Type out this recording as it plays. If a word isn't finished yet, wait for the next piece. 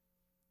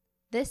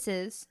This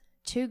is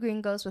Two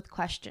Gringos with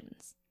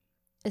Questions,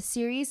 a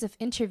series of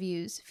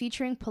interviews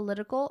featuring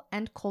political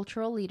and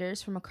cultural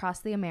leaders from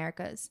across the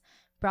Americas,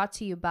 brought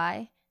to you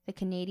by the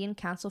Canadian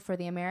Council for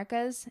the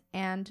Americas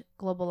and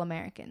Global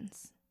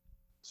Americans.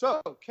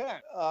 So, Ken,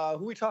 who are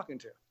we talking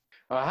to?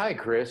 Hi,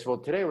 Chris. Well,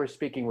 today we're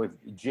speaking with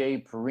Jay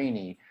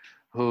Parini,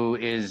 who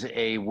is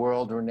a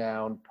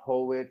world-renowned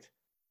poet,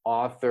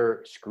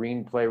 author,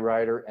 screenplay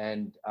writer,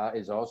 and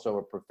is also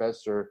a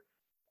professor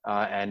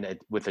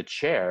with a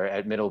chair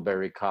at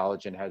Middlebury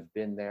College and has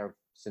been there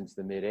since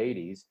the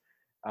mid-'80s.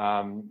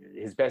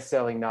 His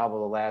best-selling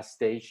novel, The Last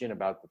Station,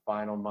 about the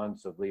final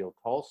months of Leo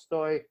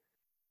Tolstoy,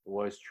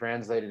 was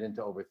translated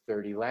into over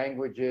 30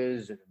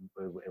 languages. It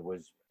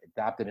was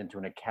adapted into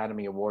an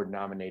Academy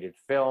Award-nominated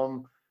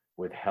film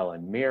with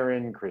Helen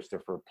Mirren,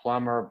 Christopher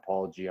Plummer,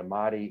 Paul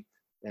Giamatti,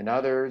 and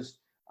others.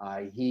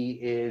 He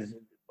is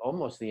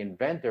almost the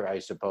inventor, I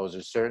suppose,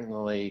 or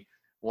certainly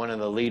one of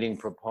the leading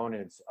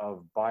proponents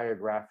of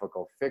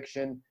biographical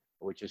fiction,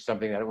 which is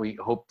something that we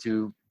hope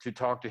to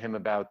talk to him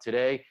about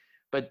today.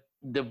 But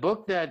the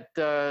book that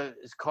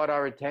has caught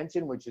our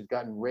attention, which has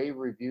gotten rave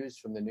reviews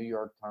from the New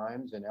York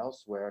Times and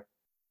elsewhere,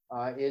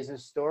 is a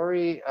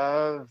story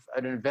of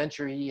an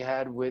adventure he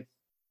had with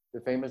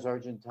the famous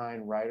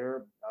Argentine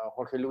writer,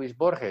 Jorge Luis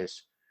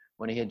Borges,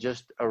 when he had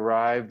just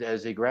arrived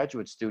as a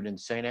graduate student in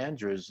St.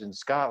 Andrews in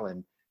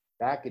Scotland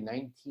back in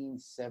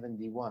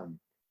 1971.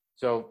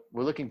 So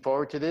we're looking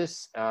forward to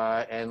this,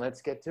 and let's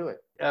get to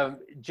it.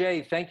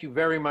 Jay, thank you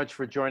very much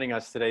for joining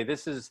us today.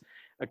 This is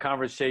a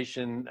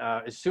conversation,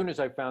 as soon as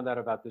I found out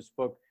about this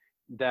book,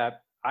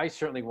 that I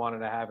certainly wanted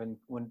to have. And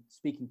when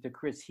speaking to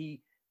Chris,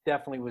 he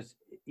definitely was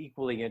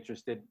equally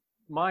interested.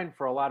 Mine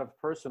for a lot of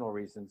personal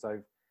reasons.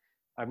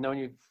 I've known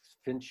you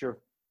since you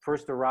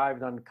first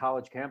arrived on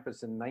college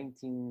campus in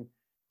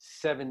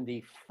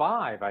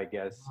 1975, I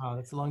guess. Wow,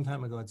 that's a long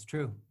time ago. It's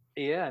true.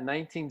 Yeah,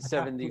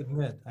 1970.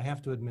 I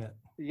have to admit.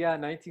 Yeah,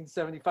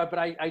 1975. But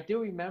I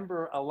do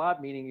remember a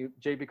lot meeting you,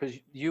 Jay, because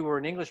you were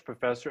an English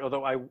professor.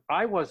 Although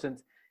I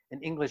wasn't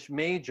an English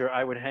major,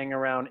 I would hang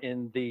around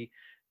in the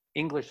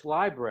English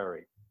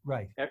library.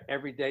 Right.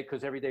 Every day,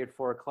 because every day at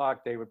 4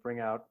 o'clock, they would bring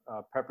out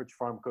Pepperidge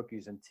Farm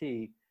cookies and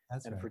tea.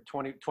 That's and right. for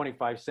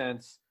 25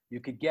 cents,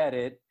 you could get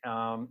it.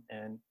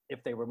 And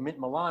if they were mint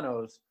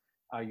Milanos,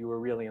 you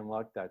were really in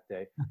luck that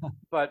day.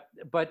 But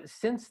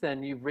since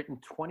then, you've written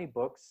 20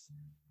 books.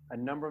 A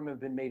number of them have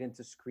been made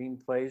into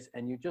screenplays,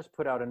 and you just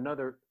put out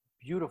another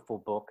beautiful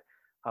book,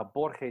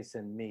 Borges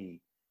and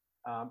Me.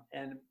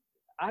 And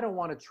I don't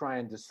want to try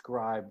and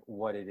describe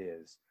what it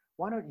is.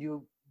 Why don't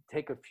you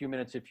take a few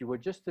minutes, if you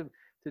would, just to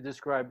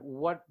describe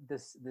what the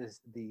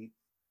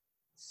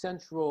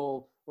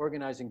central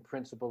organizing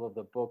principle of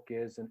the book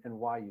is and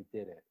why you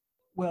did it.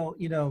 Well,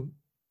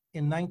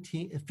 in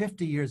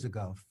 50 years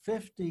ago,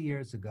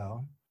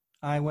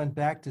 I went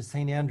back to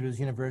St. Andrews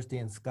University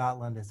in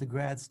Scotland as a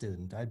grad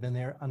student. I'd been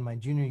there on my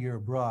junior year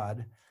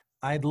abroad.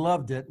 I'd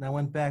loved it, and I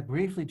went back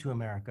briefly to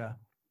America.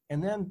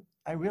 And then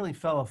I really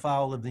fell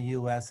afoul of the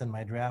US and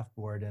my draft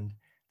board and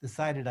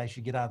decided I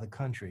should get out of the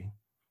country.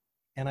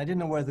 And I didn't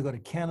know whether to go to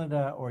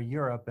Canada or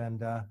Europe.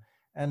 And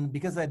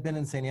because I'd been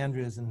in St.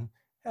 Andrews and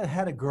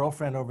had a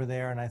girlfriend over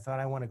there, and I thought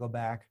I want to go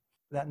back.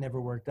 That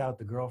never worked out,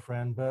 the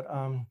girlfriend. But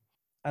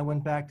I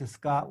went back to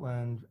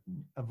Scotland,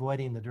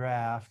 avoiding the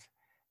draft.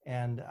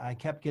 And I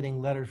kept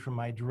getting letters from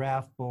my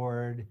draft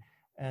board,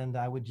 and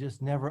I would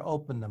just never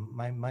open them.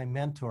 My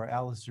mentor,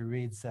 Alistair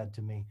Reid, said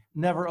to me,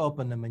 never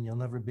open them and you'll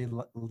never be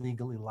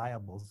legally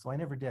liable. So I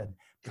never did,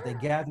 but they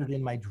gathered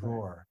in my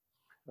drawer.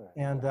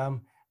 And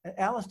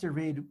Alistair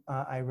Reid,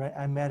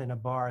 I met in a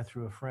bar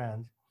through a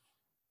friend,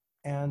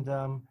 and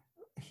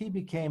he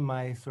became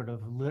my sort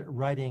of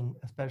writing,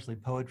 especially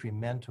poetry,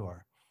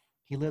 mentor.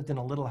 He lived in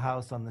a little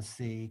house on the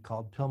sea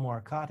called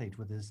Pilmore Cottage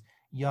with his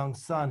young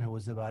son, who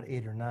was about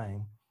 8 or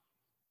 9.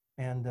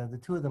 And the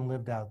two of them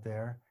lived out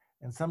there.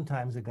 And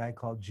sometimes a guy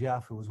called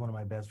Jeff, who was one of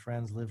my best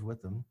friends, lived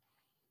with them.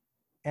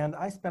 And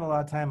I spent a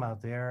lot of time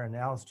out there, and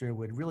Alistair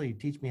would really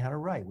teach me how to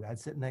write. I'd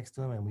sit next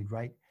to him and we'd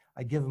write.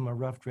 I'd give him a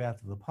rough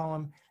draft of the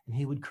poem, and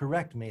he would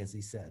correct me, as he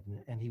said,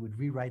 and he would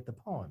rewrite the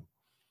poem.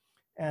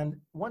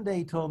 And one day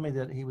he told me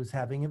that he was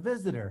having a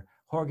visitor,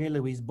 Jorge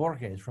Luis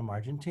Borges from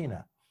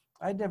Argentina.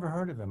 I'd never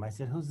heard of him. I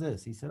said, who's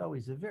this? He said, oh,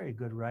 he's a very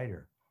good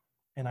writer,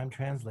 and I'm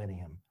translating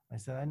him. I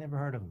said, I never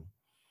heard of him.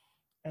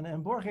 And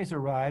then Borges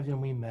arrived,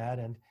 and we met,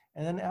 and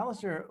then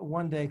Alistair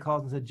one day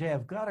called and said, Jay,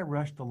 I've got to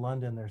rush to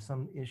London. There's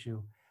some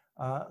issue.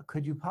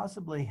 Could you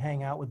possibly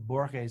hang out with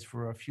Borges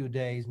for a few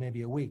days,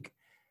 maybe a week,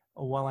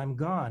 while I'm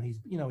gone?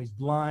 He's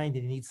blind,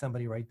 and he needs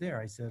somebody right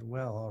there. I said,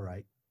 well, all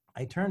right.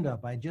 I turned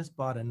up. I just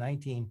bought a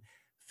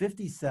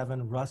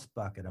 1957 rust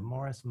bucket, a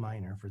Morris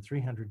Minor, for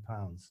 300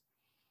 pounds.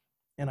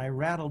 And I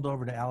rattled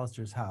over to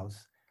Alistair's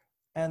house,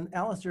 and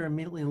Alistair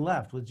immediately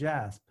left with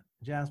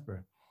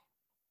Jasper.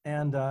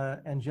 And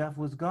Jeff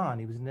was gone.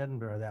 He was in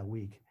Edinburgh that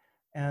week.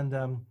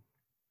 And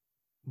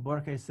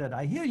Borges said,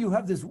 I hear you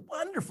have this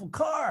wonderful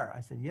car. I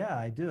said, yeah,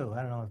 I do.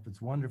 I don't know if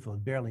it's wonderful.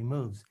 It barely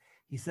moves.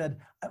 He said,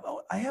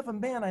 I have a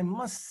man I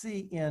must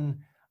see in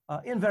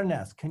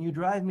Inverness, can you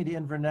drive me to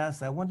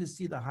Inverness? I want to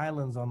see the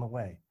Highlands on the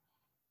way.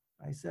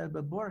 I said,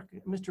 but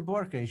Mr.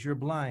 Borges, you're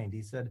blind.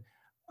 He said,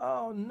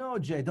 oh, no,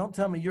 Jay, don't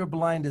tell me you're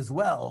blind as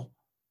well.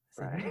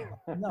 I said,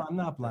 Right. no, I'm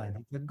not blind.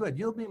 He said, good,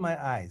 you'll be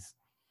my eyes.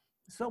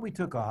 So we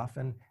took off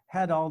and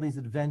had all these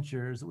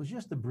adventures. It was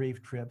just a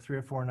brief trip, 3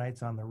 or 4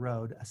 nights on the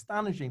road.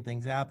 Astonishing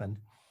things happened.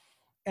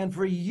 And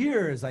for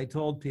years, I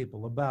told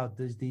people about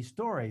these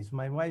stories.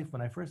 My wife,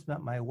 when I first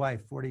met my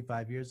wife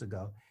 45 years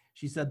ago,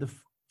 she said the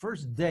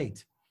first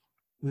date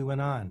we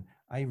went on,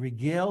 I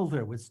regaled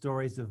her with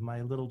stories of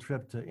my little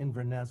trip to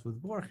Inverness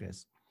with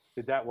Borges.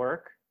 Did that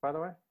work, by the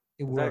way?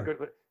 It Is worked. that a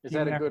good, is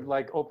that a good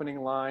like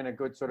opening line, a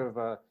good sort of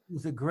It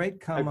was a great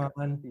come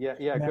on. yeah,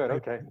 good,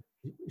 okay.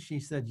 She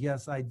said,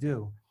 yes, I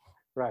do.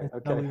 Right, And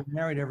okay. so we were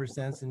married ever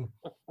since, and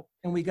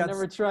we got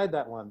Never tried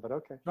that one, but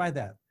okay. try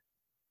that.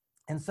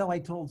 And so I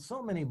told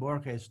so many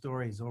Borges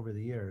stories over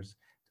the years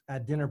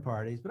at dinner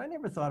parties, but I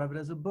never thought of it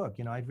as a book.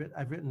 You know,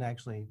 I've written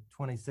actually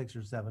 26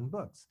 or 7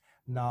 books,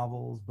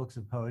 novels, books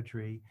of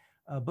poetry,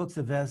 books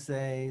of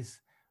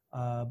essays,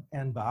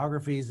 and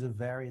biographies of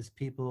various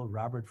people,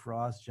 Robert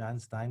Frost, John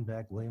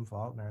Steinbeck, William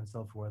Faulkner, and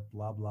so forth,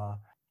 blah, blah.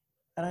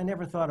 And I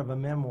never thought of a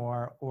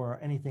memoir or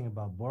anything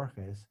about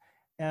Borges.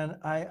 And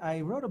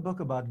I wrote a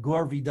book about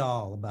Gore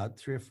Vidal about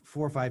 4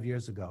 or 5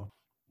 years ago.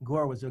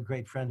 Gore was a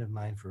great friend of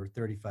mine for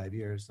 35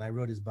 years, and I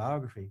wrote his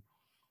biography.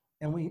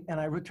 And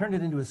I turned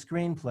it into a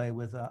screenplay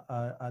with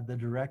the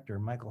director,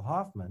 Michael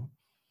Hoffman.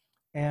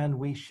 And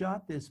we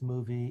shot this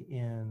movie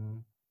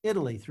in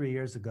Italy 3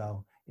 years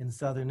ago, in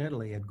southern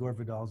Italy at Gore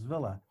Vidal's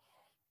villa.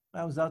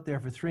 I was out there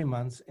for 3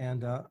 months,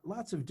 and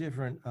lots of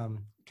different,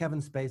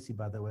 Kevin Spacey,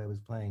 by the way, was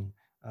playing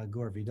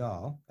Gore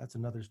Vidal. That's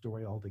another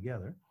story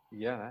altogether.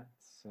 Yeah,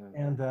 that's...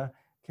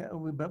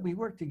 But we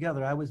worked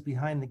together. I was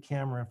behind the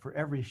camera for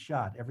every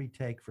shot, every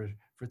take for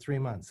 3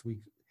 months. We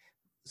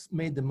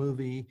made the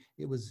movie.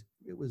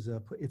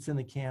 It's in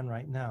the can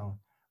right now,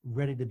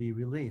 ready to be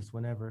released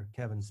whenever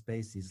Kevin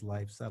Spacey's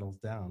life settles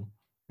down.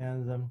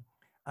 And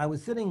I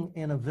was sitting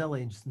in a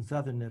village in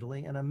southern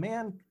Italy, and a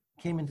man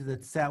came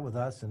sat with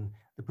us, and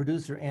the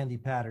producer, Andy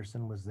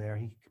Patterson, was there.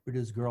 He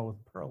produced Girl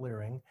with Pearl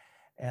Earring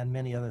and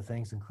many other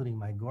things, including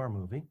my Gore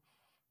movie.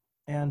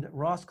 And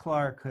Ross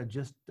Clark had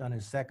just done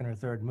his 2nd or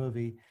 3rd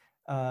movie,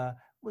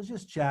 was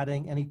just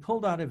chatting, and he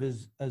pulled out of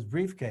his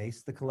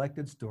briefcase the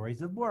collected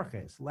stories of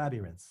Borges,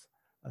 Labyrinths,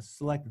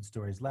 selected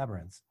stories,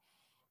 Labyrinths.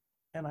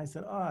 And I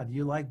said, do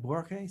you like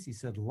Borges? He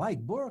said, like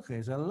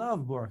Borges? I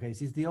love Borges.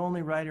 He's the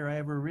only writer I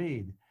ever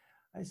read.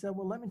 I said,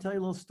 well, let me tell you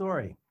a little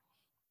story.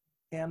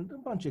 And a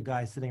bunch of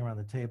guys sitting around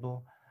the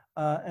table.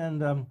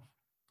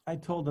 I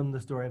told them the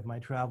story of my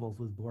travels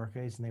with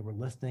Borges, and they were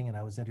listening, and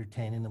I was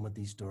entertaining them with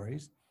these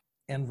stories.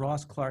 And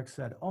Ross Clark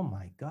said, oh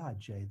my God,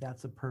 Jay,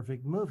 that's a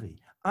perfect movie.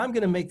 I'm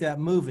going to make that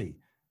movie.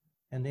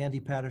 And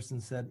Andy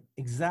Patterson said,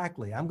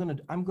 exactly, I'm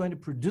going to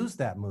produce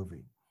that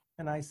movie.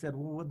 And I said,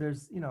 well,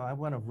 I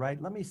want to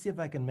write, let me see if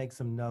I can make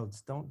some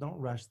notes. Don't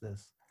rush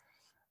this.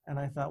 And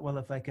I thought, well,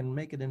 if I can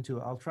make it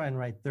I'll try and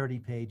write 30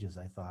 pages,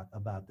 I thought,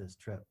 about this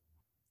trip.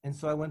 And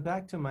so I went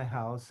back to my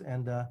house,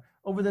 and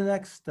over the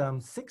next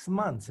 6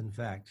 months, in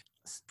fact,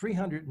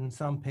 300 and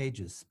some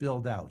pages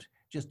spilled out,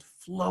 just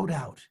flowed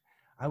out.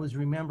 I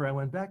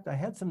went back, I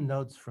had some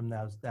notes from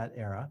that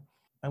era.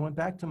 I went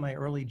back to my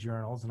early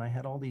journals, and I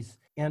had all these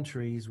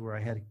entries where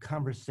I had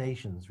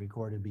conversations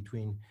recorded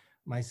between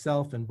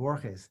myself and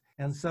Borges.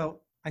 And so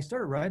I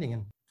started writing,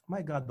 and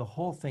my God, the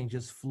whole thing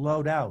just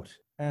flowed out.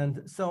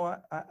 And so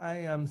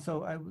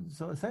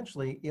so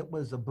essentially it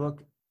was a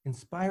book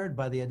inspired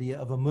by the idea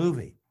of a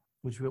movie,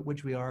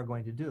 which we are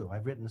going to do.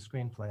 I've written a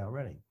screenplay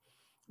already.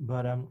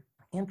 But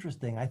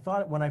interesting, I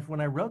thought when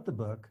I wrote the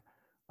book,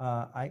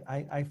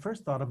 I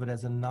first thought of it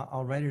as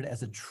I'll write it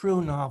as a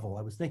true novel.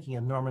 I was thinking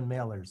of Norman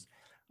Mailer's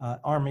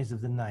Armies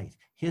of the Night,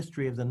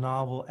 history of the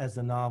novel as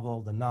a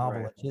novel, the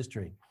novel as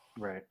history.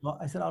 Right. Well,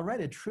 I said, I'll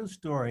write a true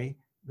story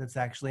that's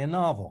actually a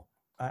novel.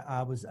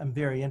 I'm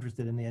very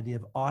interested in the idea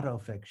of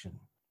autofiction.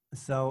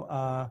 So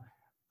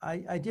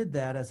I did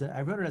that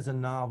I wrote it as a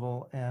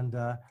novel, and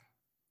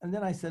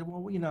then I said,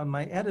 well,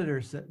 my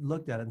editor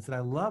looked at it and said, I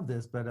love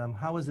this, but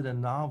how is it a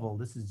novel?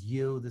 This is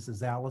you, this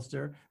is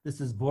Alistair,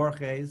 this is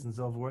Borges, and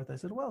so forth. I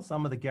said, well,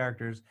 some of the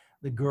characters,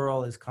 the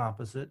girl is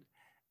composite,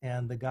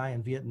 and the guy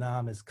in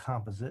Vietnam is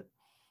composite.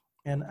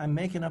 And I'm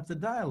making up the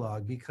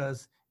dialogue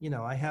because,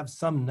 I have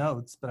some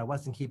notes, but I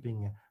wasn't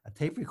keeping a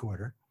tape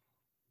recorder.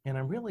 And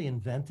I'm really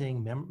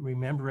inventing,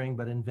 remembering,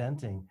 but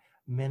inventing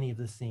many of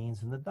the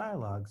scenes in the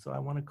dialogue. So I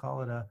want to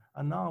call it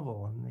a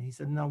novel. And he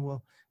said, no,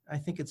 well, I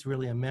think it's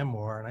really a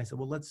memoir. And I said,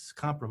 well, let's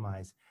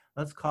compromise.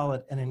 Let's call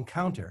it an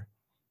encounter.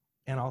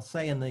 And I'll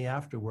say in the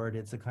afterword,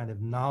 it's a kind of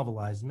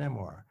novelized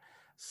memoir.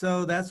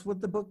 So that's what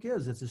the book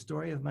is. It's a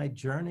story of my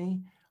journey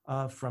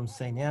from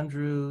St.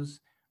 Andrews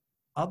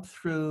up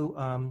through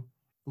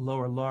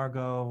Lower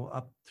Largo,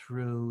 up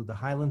through the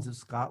Highlands of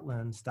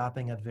Scotland,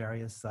 stopping at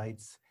various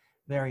sites,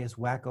 various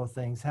wacko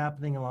things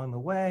happening along the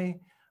way.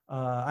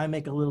 I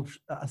make a little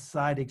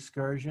side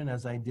excursion,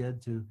 as I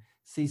did to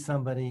see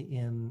somebody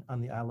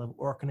on the Isle of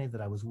Orkney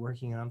that I was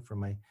working on for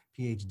my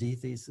PhD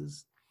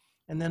thesis,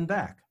 and then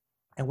back.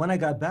 And when I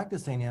got back to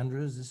St.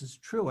 Andrews, this is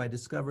true, I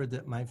discovered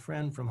that my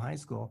friend from high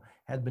school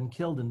had been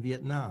killed in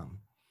Vietnam.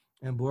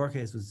 And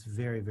Borges was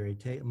very, very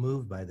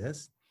moved by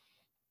this.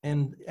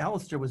 And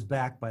Alistair was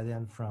back by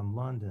then from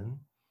London.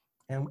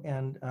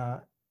 And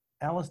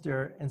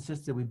Alistair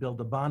insisted we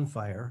build a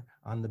bonfire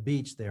on the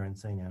beach there in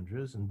St.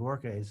 Andrews. And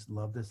Borges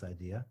loved this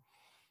idea.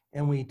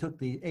 And we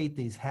ate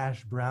these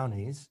hash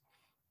brownies,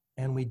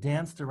 and we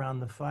danced around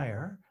the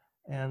fire.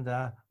 And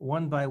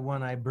one by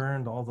one, I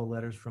burned all the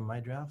letters from my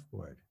draft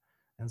board.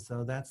 And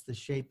so that's the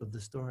shape of the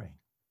story.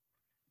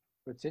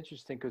 It's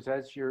interesting because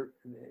as you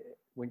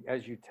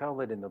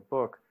tell it in the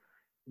book,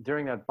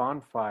 during that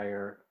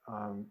bonfire,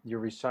 you're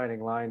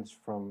reciting lines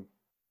from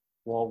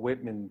Walt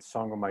Whitman's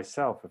Song of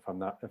Myself, if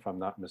I'm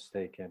not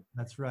mistaken.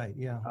 That's right.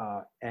 Yeah.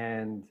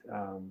 And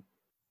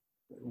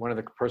one of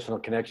the personal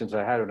connections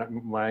I had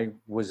when I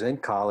was in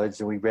college,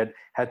 and we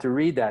had to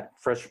read that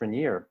freshman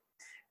year,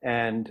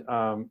 and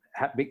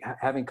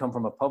having come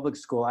from a public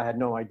school, I had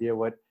no idea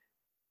what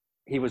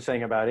he was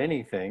saying about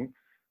anything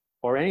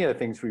or any of the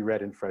things we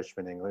read in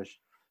freshman English.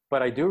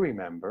 But I do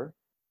remember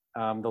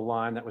the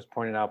line that was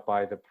pointed out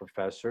by the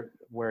professor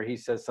where he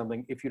says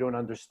something, if you don't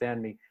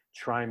understand me,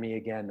 try me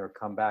again or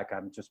come back.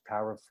 I'm just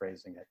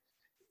paraphrasing it.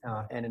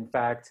 And in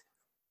fact,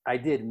 I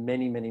did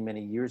many, many,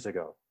 many years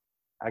ago,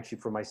 actually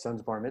for my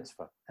son's bar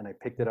mitzvah. And I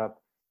picked it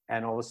up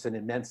and all of a sudden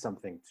it meant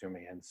something to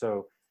me. And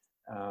so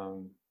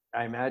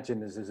I imagine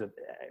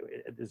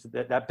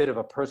that bit of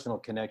a personal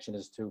connection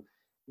as to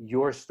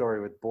your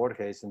story with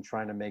Borges and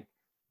trying to make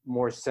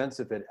more sense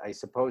of it, I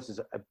suppose, is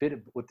a bit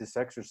of what this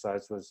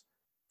exercise was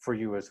for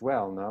you as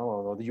well, no?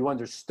 Although you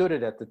understood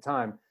it at the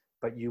time,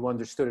 but you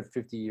understood it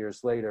 50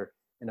 years later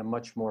in a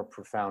much more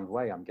profound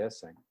way, I'm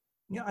guessing.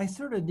 Yeah, I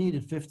sort of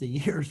needed 50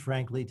 years,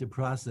 frankly, to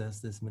process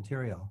this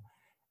material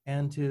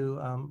and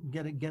to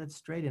get it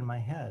straight in my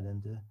head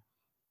and to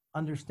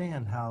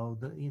understand how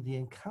the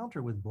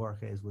encounter with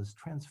Borges was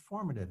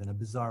transformative in a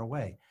bizarre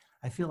way.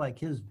 I feel like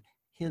his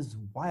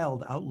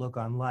wild outlook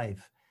on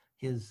life,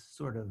 his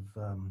sort of,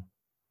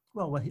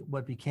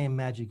 what became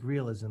magic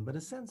realism, but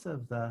a sense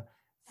of the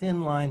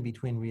thin line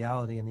between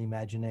reality and the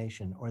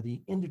imagination, or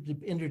the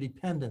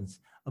interdependence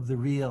of the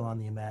real on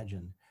the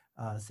imagined,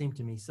 seemed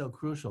to me so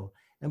crucial.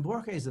 And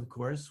Borges, of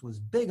course, was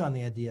big on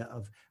the idea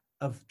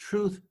of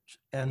truth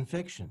and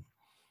fiction.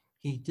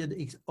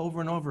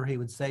 Over and over, he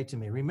would say to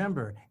me,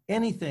 remember,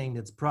 anything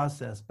that's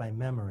processed by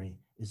memory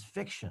is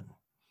fiction.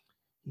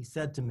 He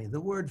said to me,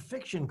 the word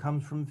fiction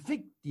comes from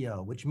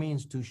fictio, which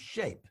means to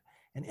shape.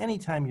 And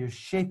anytime you're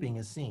shaping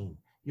a scene,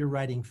 you're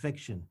writing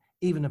fiction,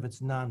 even if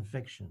it's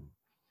nonfiction.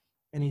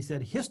 And he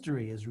said,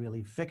 history is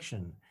really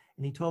fiction.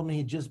 And he told me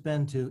he'd just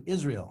been to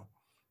Israel.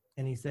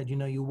 And he said,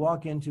 you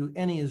walk into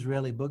any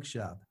Israeli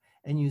bookshop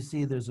and you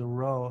see there's a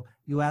row,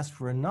 you ask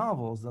for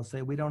novels, they'll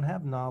say, we don't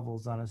have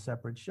novels on a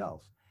separate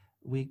shelf.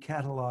 We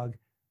catalog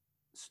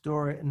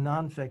story,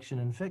 nonfiction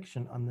and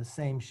fiction on the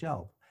same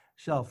shelf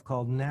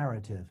called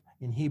narrative,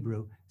 in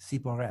Hebrew,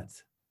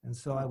 siporet. And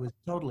so I was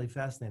totally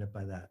fascinated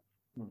by that.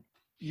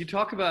 You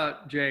talk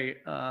about, Jay,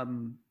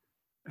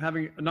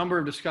 having a number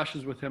of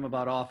discussions with him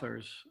about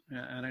authors.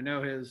 And I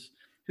know his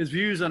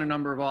views on a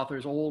number of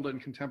authors, old and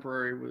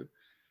contemporary, were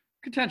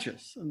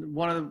contentious. And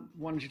one of the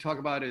ones you talk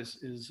about is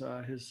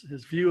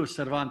his view of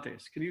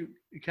Cervantes. Can you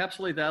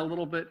encapsulate that a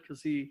little bit?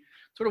 Because he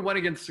sort of went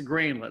against the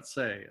grain, let's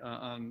say,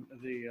 on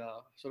the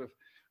sort of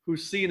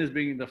who's seen as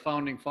being the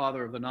founding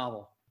father of the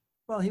novel.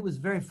 Well, he was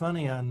very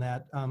funny on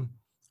that.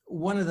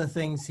 One of the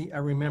things I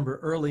remember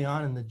early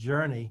on in the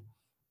journey,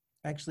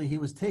 actually, he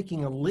was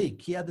taking a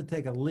leak. He had to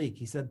take a leak.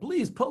 He said,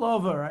 please pull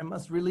over. I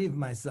must relieve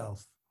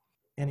myself.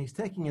 And he's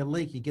taking a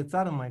leak. He gets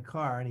out of my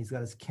car and he's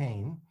got his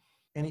cane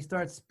and he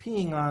starts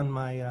peeing on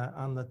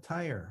on the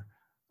tire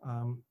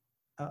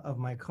of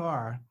my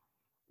car.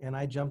 And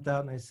I jumped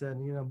out and I said,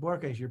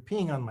 Borges, you're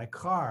peeing on my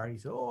car. He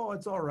said, oh,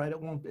 it's all right.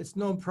 It's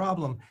no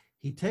problem.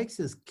 He takes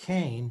his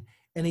cane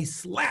and he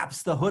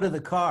slaps the hood of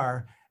the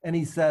car and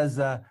he says,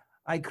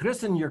 I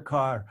christen your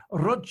car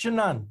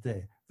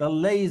Rocinante, the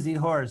lazy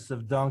horse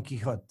of Don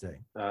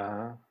Quixote.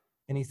 Uh-huh.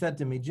 And he said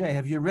to me, Jay,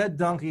 have you read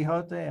Don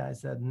Quixote? I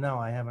said, no,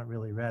 I haven't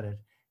really read it.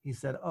 He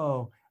said,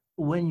 oh,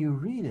 when you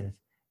read it,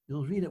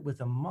 you'll read it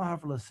with a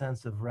marvelous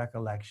sense of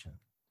recollection.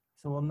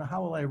 So, well,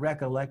 how will I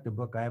recollect a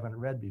book I haven't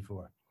read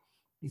before?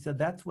 He said,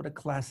 that's what a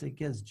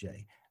classic is,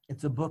 Jay.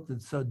 It's a book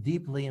that's so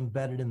deeply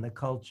embedded in the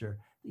culture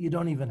that you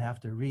don't even have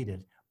to read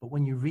it. But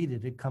when you read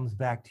it, it comes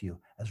back to you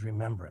as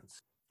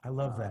remembrance. I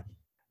love that.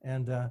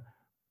 And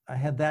I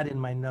had that in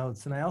my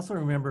notes. And I also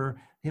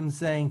remember him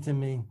saying to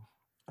me,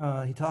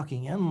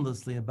 talking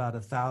endlessly about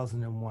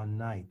 1001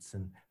 Nights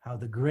and how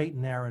the great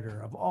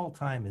narrator of all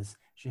time is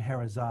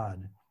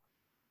Scheherazade.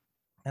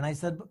 And I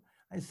said,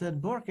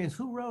 Borges,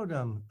 who wrote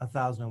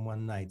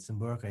 1001 Nights? And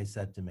Borges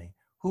said to me,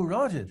 who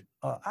wrote it?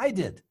 I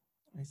did.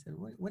 I said,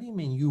 what do you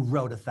mean you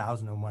wrote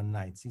 1001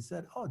 Nights? He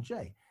said, oh,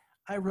 Jay,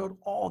 I wrote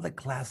all the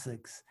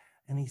classics.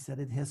 And he said,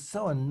 it has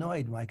so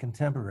annoyed my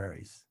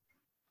contemporaries.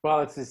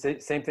 Well, it's the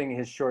same thing.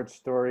 His short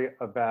story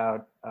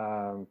about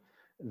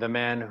the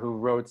man who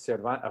wrote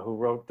who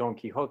wrote Don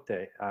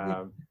Quixote.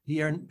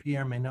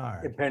 Pierre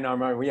Menard.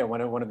 Yeah,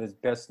 one of his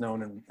best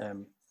known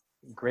and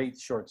great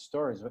short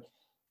stories.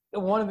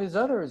 But one of his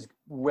other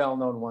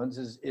well-known ones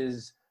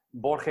is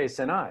Borges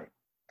and I.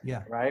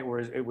 Yeah. Right.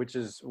 Which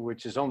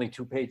is only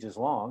 2 pages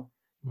long,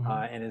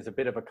 and is a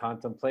bit of a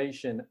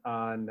contemplation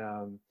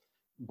on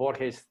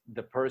Borges,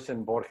 the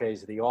person,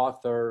 Borges, the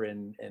author,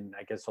 and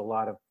I guess a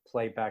lot of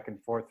play back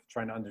and forth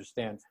trying to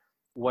understand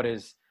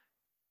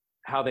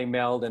how they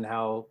meld and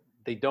how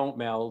they don't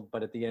meld,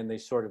 but at the end they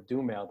sort of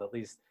do meld. At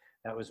least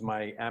that was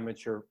my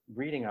amateur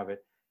reading of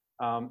it.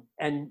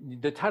 And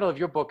the title of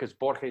your book is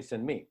Borges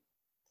and Me.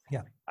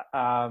 Yeah.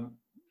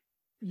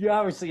 You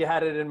obviously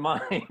had it in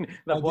mind,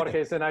 the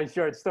Borges and I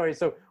short story.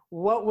 So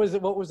what was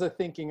the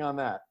thinking on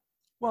that?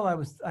 Well,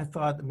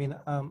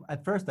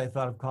 at first I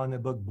thought of calling the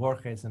book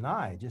Borges and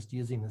I, just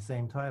using the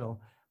same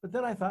title. But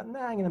then I thought, I'm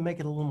going to make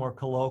it a little more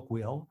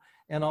colloquial,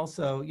 and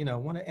also,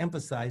 want to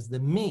emphasize the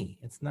me.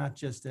 It's not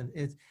just and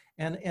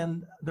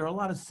there are a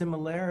lot of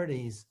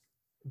similarities,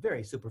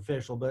 very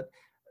superficial, but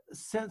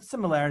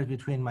similarities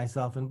between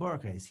myself and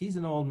Borges. He's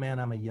an old man,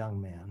 I'm a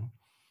young man.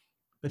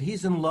 But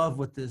he's in love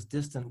with this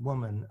distant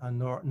woman,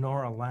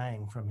 Nora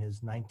Lang, from his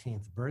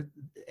 19th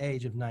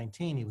age of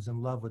 19. He was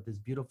in love with this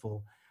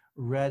beautiful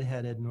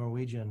red-headed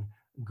Norwegian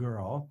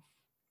girl.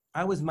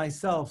 I was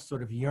myself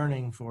sort of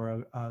yearning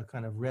for a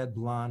kind of red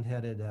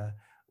blonde-headed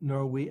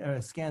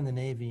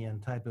Scandinavian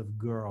type of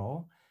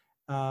girl.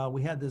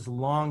 We had this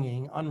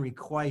longing,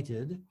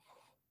 unrequited.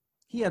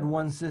 He had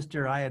one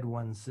sister, I had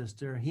one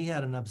sister. He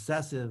had an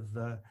obsessive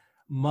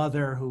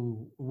mother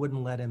who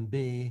wouldn't let him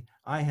be.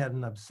 I had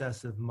an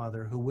obsessive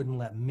mother who wouldn't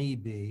let me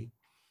be.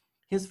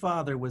 His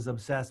father was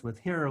obsessed with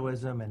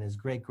heroism, and his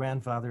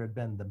great-grandfather had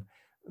been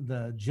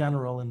the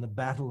general in the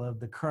battle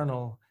of the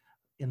colonel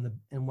in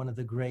one of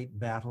the great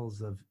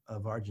battles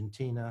of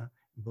Argentina,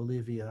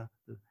 Bolivia,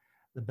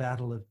 the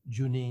Battle of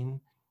Junin.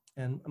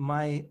 And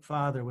my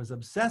father was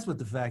obsessed with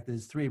the fact that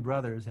his 3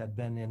 brothers had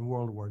been in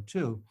World War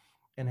II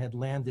and had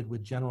landed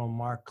with General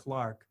Mark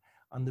Clark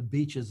on the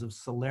beaches of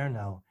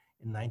Salerno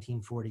in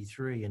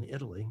 1943 in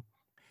Italy.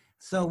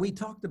 So we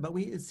talked about,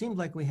 it seemed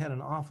like we had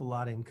an awful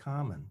lot in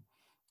common.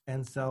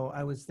 And so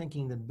I was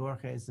thinking that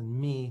Borges and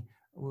me,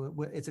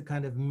 it's a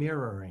kind of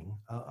mirroring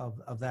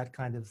of that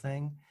kind of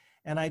thing.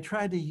 And I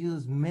tried to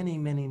use many,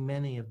 many,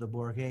 many of the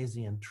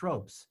Borgesian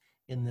tropes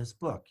in this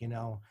book,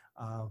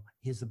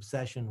 his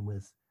obsession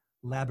with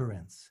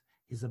labyrinths,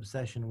 his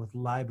obsession with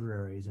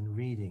libraries and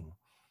reading,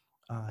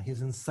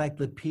 his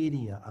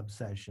encyclopedia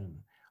obsession,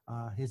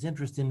 his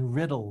interest in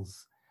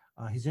riddles,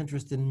 his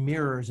interest in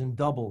mirrors and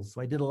doubles.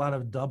 So I did a lot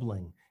of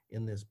doubling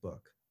in this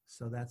book.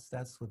 So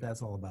that's what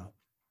that's all about.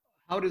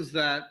 How does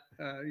that,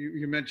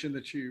 you mentioned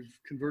that you've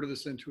converted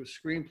this into a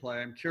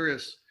screenplay. I'm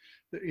curious,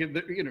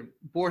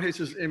 Borges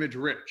is image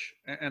rich,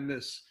 and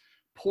this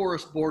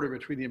porous border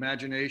between the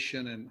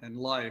imagination and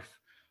life.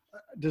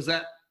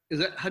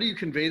 How do you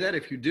convey that,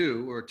 if you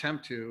do, or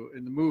attempt to,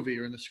 in the movie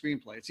or in the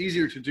screenplay? It's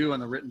easier to do on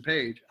the written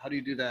page. How do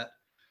you do that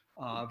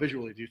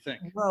visually, do you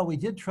think? Well, we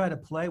did try to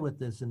play with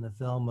this in the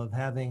film of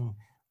having,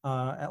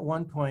 at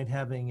one point,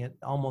 having it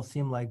almost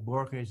seem like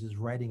Borges is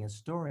writing a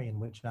story in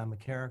which I'm a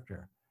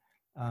character.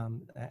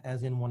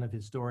 As in one of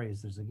his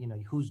stories, there's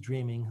who's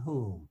dreaming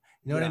whom,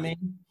 what I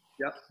mean?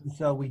 Yep.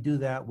 So we do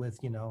that with,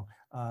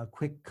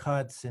 quick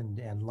cuts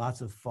and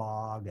lots of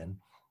fog and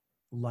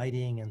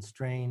lighting and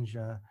strange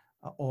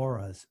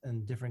auras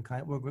and different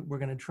kind. We're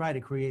going to try to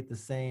create the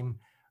same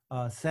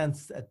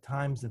sense at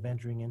times of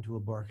entering into a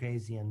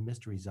Borgesian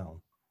mystery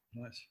zone.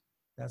 Nice.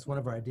 That's one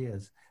of our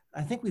ideas.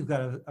 I think we've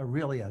got a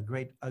really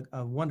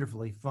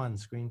wonderfully fun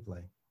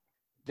screenplay.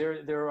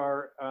 There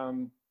are,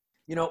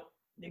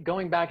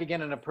 going back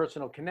again on a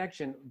personal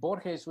connection,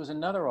 Borges was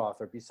another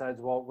author besides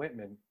Walt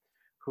Whitman,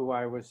 who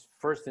I was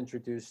first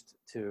introduced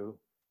to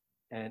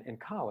in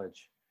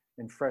college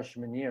in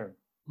freshman year.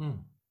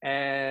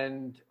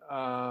 And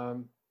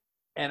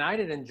I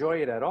didn't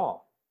enjoy it at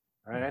all.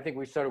 Right? I think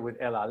we started with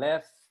El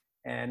Aleph,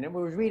 and then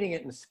we were reading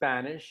it in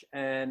Spanish,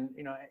 and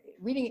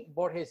reading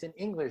Borges in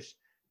English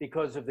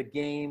because of the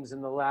games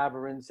and the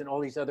labyrinths and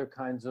all these other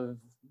kinds of,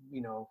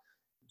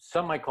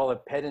 some might call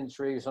it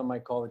pedantry, some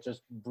might call it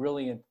just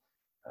brilliant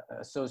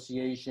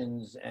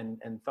associations and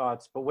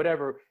thoughts, but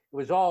whatever, it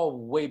was all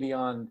way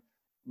beyond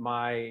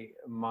my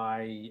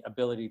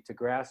ability to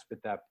grasp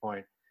at that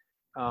point.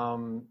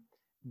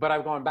 But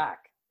I've gone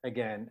back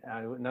again,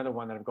 another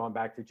one that I've gone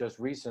back to just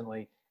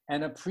recently,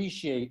 and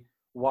appreciate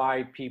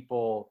why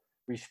people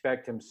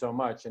respect him so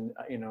much. And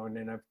and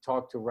then I've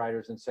talked to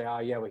writers and say,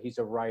 he's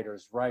a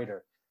writer's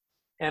writer.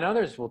 And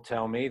others will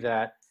tell me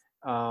that,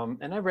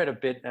 and I've read a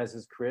bit, as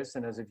is Chris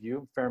and as have you,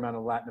 a fair amount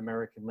of Latin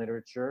American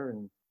literature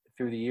and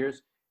through the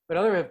years, but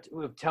others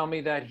have tell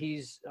me that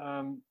he's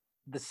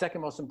the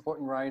second most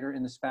important writer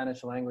in the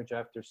Spanish language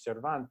after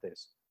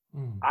Cervantes.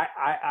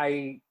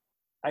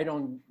 I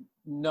don't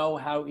know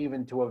how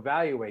even to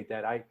evaluate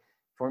that.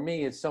 For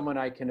me, it's someone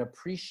I can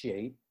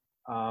appreciate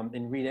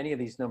and read any of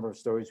these number of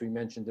stories. We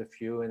mentioned a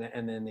few,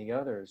 and then the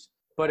others.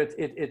 But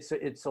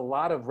it's a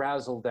lot of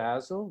razzle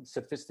dazzle,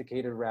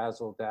 sophisticated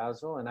razzle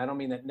dazzle, and I don't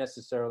mean that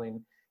necessarily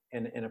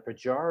in a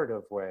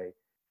pejorative way,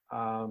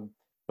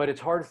 but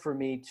it's hard for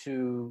me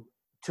to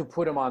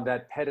put him on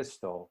that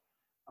pedestal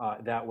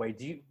that way.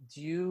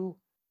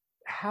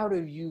 How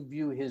do you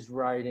view his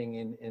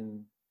writing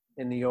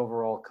in the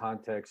overall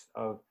context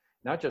of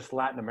not just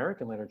Latin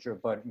American literature,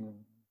 but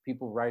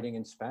people writing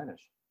in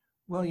Spanish?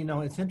 Well,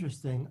 it's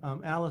interesting.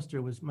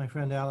 My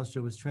friend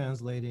Alistair was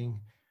translating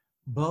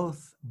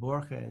both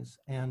Borges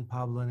and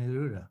Pablo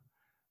Neruda.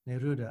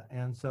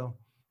 And so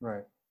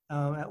right.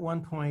 At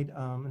one point,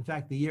 in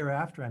fact, the year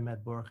after I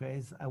met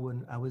Borges, I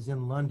was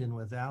in London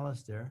with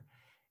Alistair,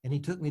 and he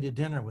took me to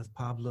dinner with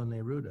Pablo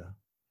Neruda.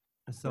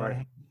 And so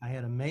right. I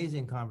had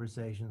amazing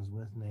conversations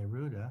with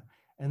Neruda.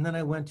 And then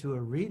I went to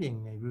a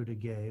reading Neruda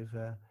gave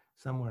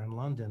somewhere in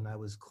London. I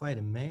was quite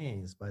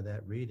amazed by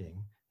that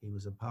reading. He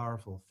was a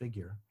powerful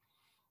figure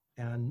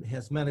and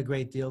has meant a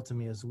great deal to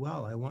me as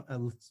well.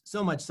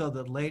 So much so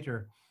that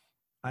later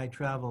I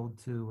traveled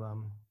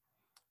to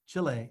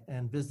Chile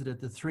and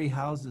visited the 3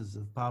 houses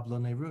of Pablo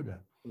Neruda.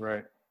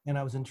 Right. And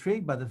I was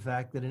intrigued by the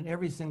fact that in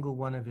every single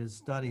one of his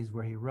studies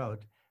where he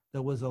wrote,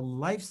 there was a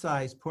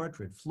life-size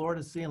portrait, floor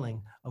to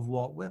ceiling, of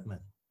Walt Whitman.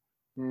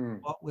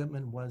 Walt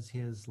Whitman was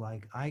his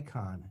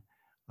icon,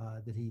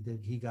 that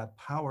he got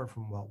power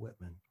from Walt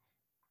Whitman.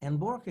 And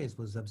Borges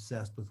was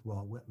obsessed with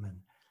Walt Whitman.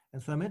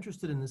 And so I'm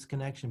interested in this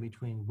connection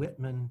between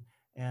Whitman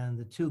and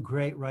the 2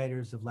 great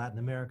writers of Latin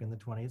America in the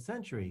 20th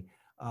century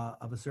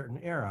of a certain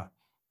era,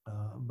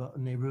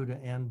 Neruda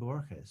and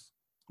Borges.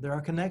 There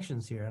are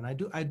connections here, and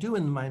I do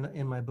in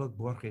my book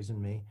Borges and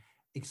Me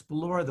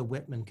explore the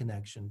Whitman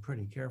connection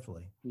pretty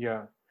carefully.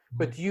 Yeah,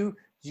 but do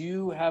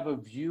you have a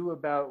view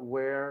about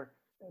where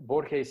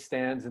Borges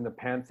stands in the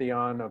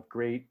pantheon of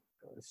great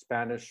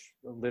Spanish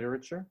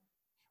literature?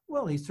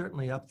 Well, he's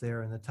certainly up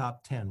there in the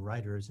top 10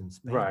 writers in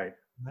Spain. Right.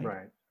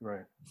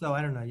 So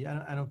I don't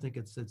know. I don't think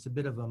it's a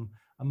bit of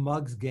a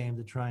mug's game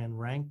to try and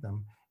rank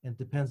them. It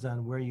depends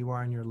on where you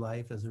are in your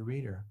life as a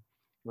reader.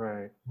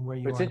 Right. Where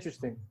you but it's are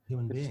interesting.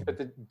 Human being.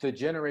 But the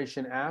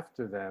generation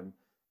after them,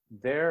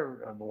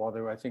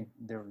 I think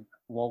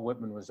Walt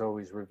Whitman was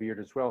always revered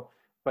as well.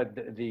 But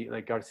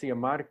like Garcia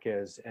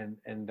Marquez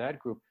and that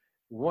group,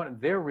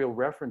 their real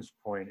reference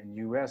point in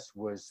U.S.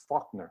 was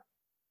Faulkner.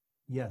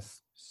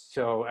 Yes.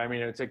 So, I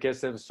mean, I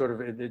guess it was sort of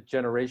a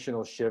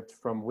generational shift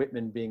from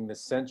Whitman being the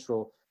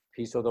central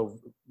piece, although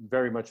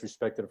very much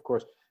respected, of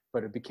course,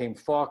 but it became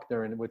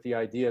Faulkner, and with the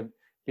idea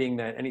being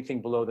that anything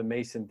below the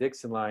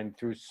Mason-Dixon line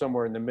through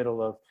somewhere in the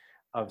middle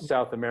of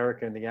South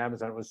America and the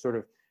Amazon was sort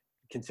of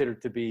considered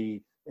to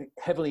be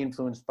heavily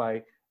influenced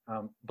by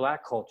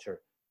Black culture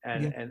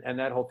and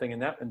that whole thing.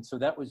 And so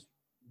that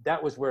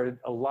was where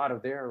a lot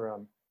of their,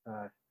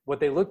 what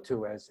they looked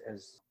to as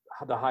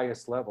the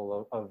highest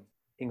level of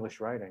English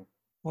writing.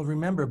 Well,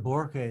 remember,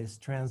 Borges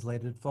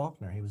translated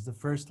Faulkner. He was the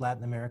first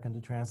Latin American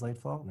to translate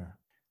Faulkner.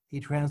 He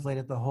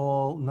translated the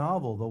whole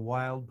novel, The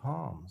Wild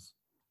Palms,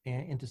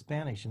 into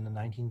Spanish in the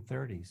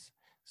 1930s.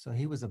 So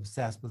he was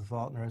obsessed with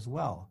Faulkner as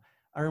well.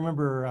 I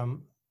remember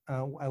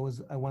I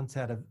once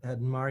had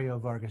Mario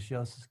Vargas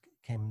Llosa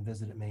came and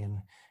visited me,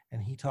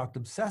 and he talked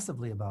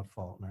obsessively about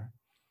Faulkner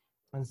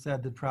and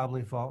said that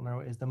probably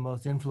Faulkner is the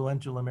most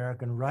influential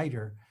American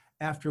writer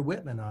after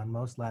Whitman on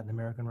most Latin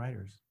American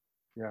writers.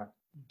 Yeah.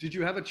 Did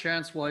you have a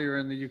chance while you're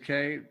in the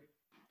UK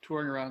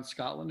touring around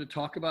Scotland to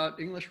talk about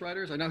English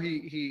writers? I know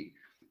he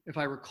if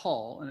I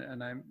recall,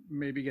 and I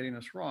may be getting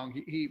this wrong,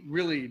 he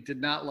really did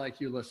not like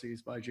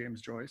Ulysses by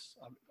James Joyce,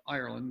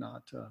 Ireland,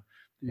 not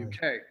the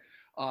UK.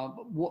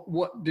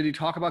 What did he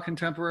talk about,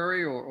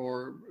 contemporary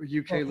or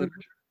UK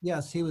literature?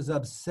 Yes, he was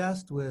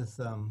obsessed with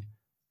he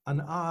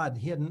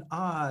had an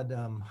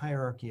odd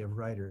hierarchy of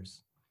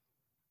writers.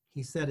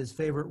 He said his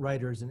favorite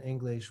writers in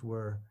English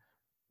were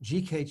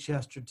G.K.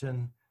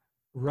 Chesterton,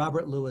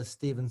 Robert Louis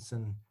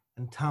Stevenson,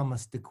 and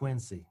Thomas De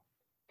Quincey.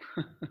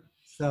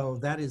 So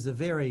that is a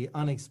very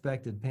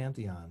unexpected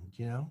pantheon,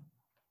 you know?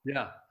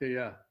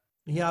 Yeah.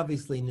 He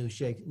obviously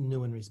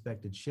knew and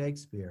respected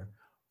Shakespeare,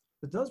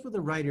 but those were the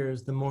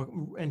writers,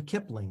 and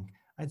Kipling.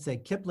 I'd say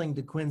Kipling,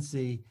 De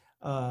Quincey,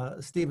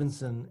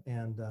 Stevenson,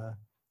 and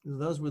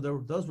those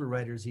were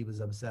writers he was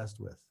obsessed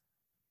with.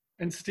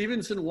 And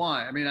Stevenson,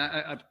 why? I mean,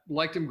 I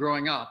liked him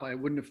growing up. I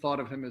wouldn't have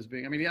thought of him as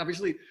being, I mean,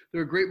 obviously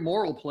there are great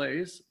moral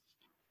plays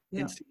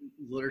in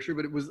Stevenson's literature,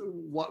 but it was,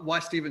 why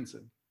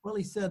Stevenson? Well,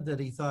 he said that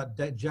he thought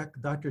that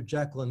Dr.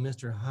 Jekyll and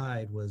Mr.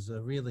 Hyde was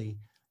really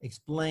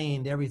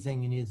explained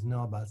everything you need to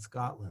know about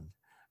Scotland.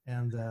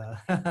 And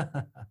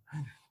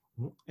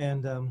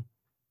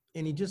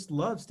and he just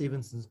loved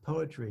Stevenson's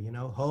poetry, you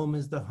know, home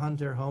is the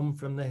hunter home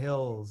from the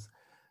hills,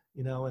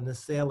 you know, and the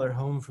sailor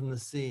home from the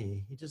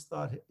sea. He just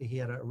thought he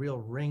had a real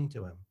ring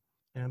to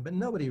him. But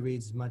nobody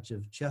reads much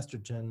of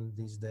Chesterton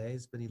these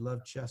days, but he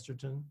loved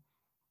Chesterton.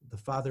 The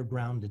Father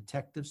Brown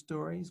detective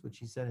stories, which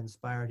he said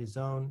inspired his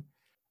own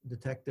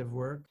detective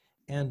work.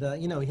 And,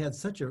 you know, he had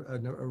such a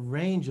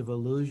range of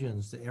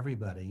allusions to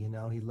everybody. You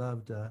know, he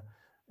loved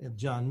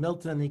John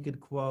Milton he could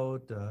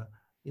quote.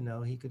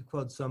 He could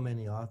quote so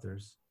many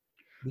authors.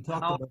 He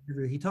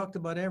talked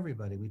about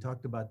everybody. We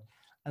talked about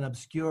an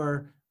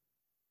obscure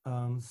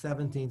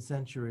 17th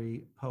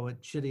century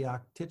poet,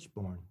 Chidiock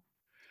Titchborne.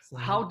 So,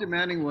 how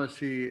demanding was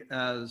he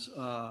as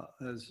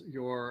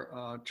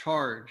your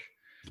charge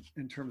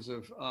in terms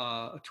of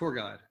a tour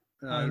guide?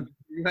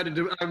 You had to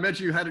do. I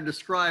mentioned you had to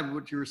describe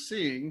what you were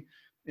seeing,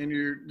 and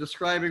you're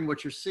describing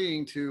what you're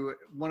seeing to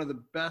one of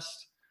the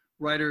best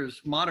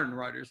writers, modern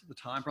writers at the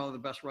time, probably the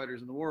best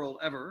writers in the world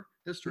ever,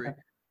 history.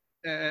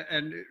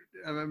 And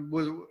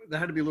that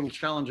had to be a little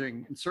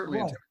challenging, and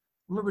certainly. I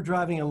remember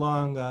driving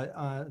along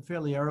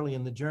fairly early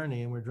in the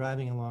journey, and we're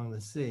driving along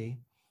the sea.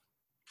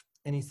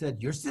 And he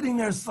said, "You're sitting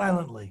there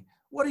silently.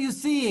 What are you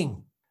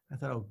seeing?" I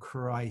thought, "Oh,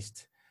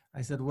 Christ."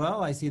 I said,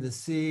 "Well, I see the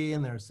sea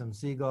and there's some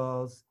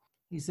seagulls."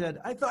 He said,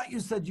 "I thought you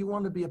said you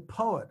want to be a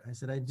poet." I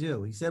said, "I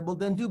do." He said, "Well,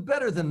 then do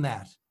better than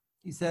that."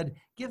 He said,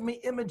 "Give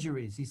me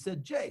imageries." He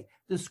said, "Jay,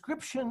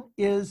 description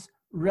is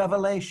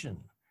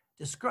revelation.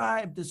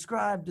 Describe,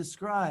 describe,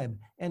 describe,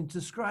 and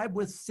describe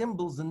with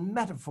symbols and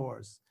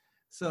metaphors."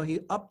 So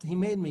he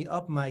made me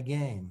up my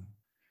game.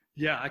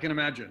 Yeah, I can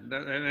imagine.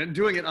 And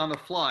doing it on the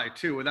fly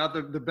too, without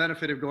the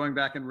benefit of going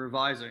back and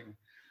revising.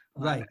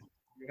 Right.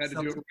 You had to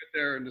do it right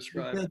there and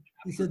describe.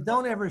 He said,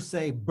 "Don't ever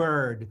say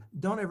bird.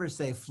 Don't ever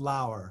say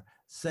flower.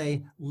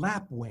 Say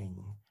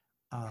lapwing,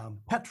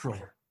 petrel,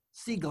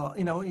 seagull."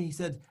 He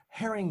said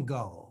herring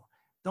gull.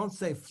 Don't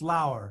say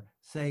flower.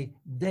 Say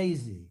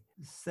daisy.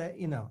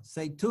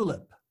 Say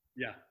tulip.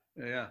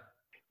 Yeah.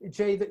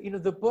 Jay,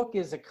 the book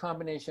is a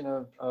combination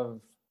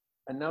of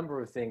a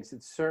number of things.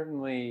 It's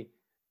certainly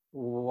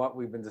what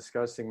we've been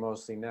discussing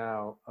mostly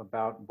now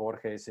about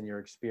Borges and your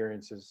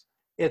experiences.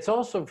 It's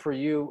also for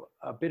you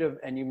a bit of,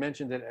 and you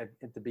mentioned it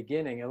at the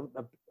beginning,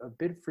 a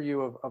bit for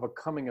you of a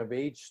coming of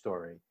age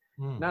story.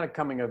 Not a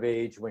coming of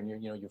age when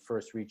you're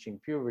first reaching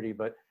puberty,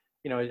 but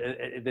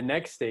at the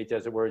next stage,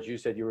 as it were, as you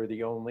said, you were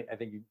the only, I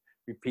think you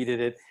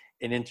repeated it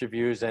in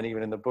interviews and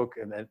even in the book,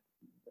 and that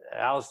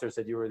Alistair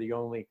said you were the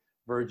only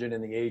virgin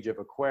in the age of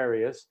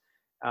Aquarius.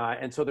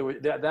 And so there was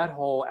that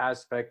whole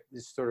aspect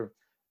is sort of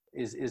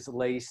is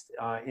laced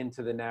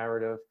into the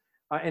narrative.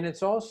 And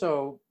it's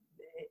also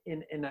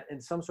in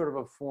some sort of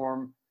a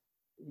form,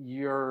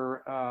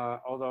 you're,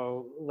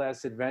 although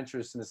less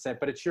adventurous in the sense,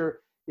 but it's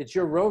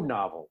your road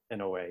novel in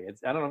a way.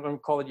 I don't know, I'm going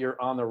to call it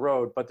your on the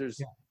road, but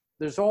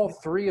there's all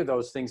three of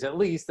those things at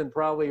least, and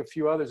probably a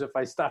few others if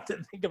I stop to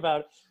think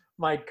about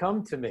might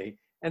come to me.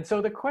 And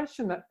so the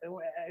question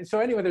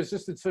anyway, there's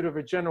just a sort of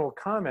a general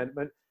comment,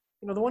 but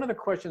one of the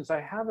questions I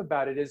have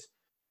about it is,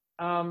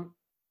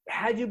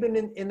 had you been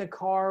in the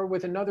car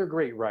with another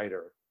great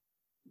writer?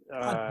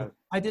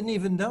 I didn't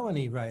even know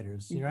any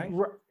writers, right?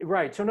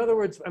 Right. So in other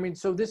words,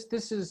 so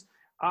this is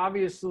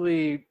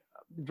obviously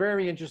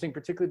very interesting,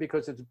 particularly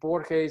because it's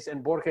Borges,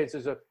 and Borges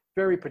is a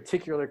very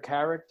particular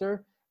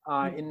character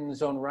in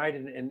his own right,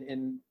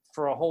 and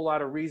for a whole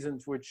lot of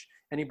reasons, which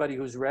anybody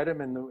who's read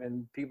him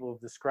and people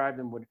who've described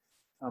him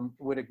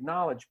would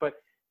acknowledge. But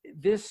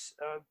this,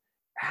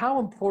 how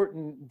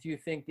important do you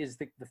think is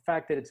the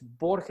fact that it's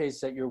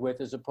Borges that you're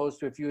with, as opposed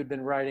to if you had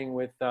been writing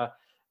with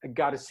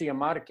Garcia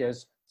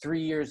Marquez 3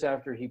 years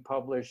after he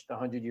published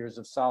 100 Years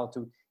of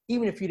Solitude,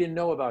 even if you didn't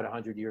know about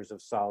 100 Years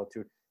of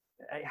Solitude?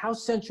 How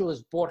central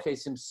is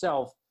Borges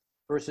himself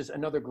versus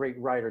another great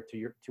writer to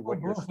your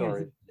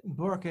story?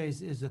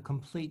 Borges is a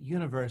complete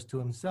universe to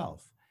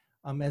himself.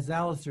 As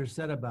Alistair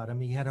said about him,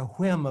 he had a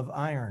whim of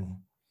iron.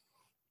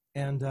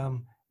 And,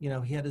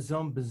 he had his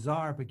own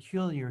bizarre,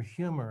 peculiar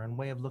humor and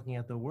way of looking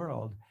at the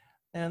world.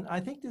 And I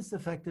think this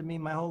affected me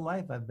my whole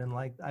life.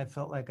 I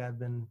felt like I've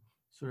been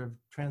sort of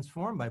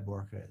transformed by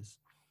Borges.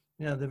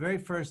 The very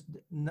first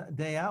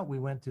day out, we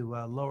went to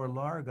Lower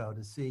Largo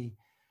to see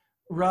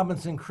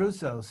Robinson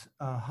Crusoe's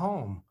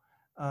home.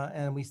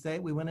 And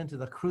we went into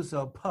the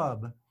Crusoe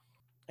pub,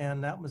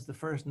 and that was the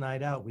first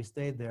night out. We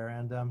stayed there.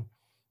 And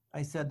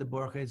I said to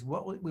Borges,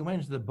 we went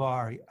into the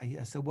bar.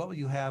 I said, "What will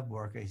you have,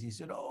 Borges?" He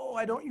said, "Oh,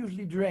 I don't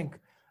usually drink,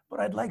 but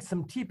I'd like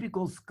some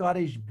typical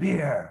Scottish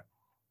beer."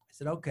 I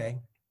said,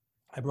 "Okay."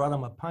 I brought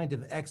him a pint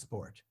of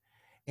Export,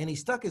 and he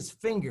stuck his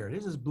finger.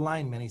 This is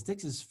blind man. He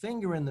sticks his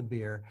finger in the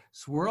beer,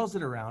 swirls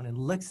it around, and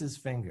licks his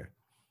finger.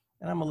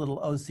 And I'm a little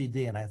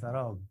OCD, and I thought,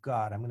 oh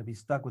God, I'm going to be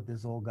stuck with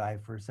this old guy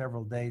for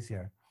several days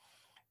here.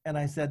 And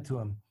I said to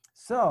him,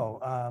 "So,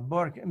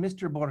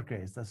 Mr.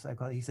 Borges," that's I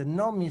call it. He said,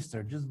 "No,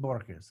 Mr., just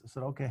Borges." I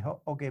said,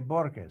 okay,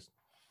 Borges.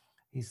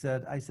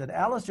 I said,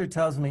 "Alistair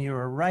tells me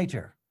you're a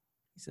writer."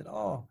 He said,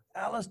 "Oh,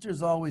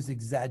 Alistair's always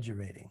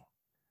exaggerating."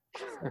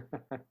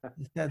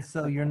 He said,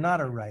 "So you're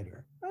not a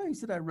writer?" Oh, he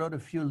said, "I wrote a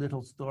few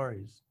little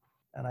stories."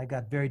 And I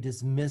got very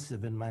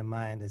dismissive in my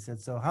mind. I said,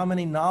 "So how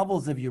many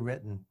novels have you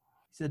written?"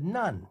 He said,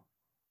 "None."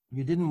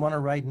 "You didn't want to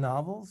write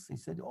novels?" He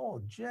said,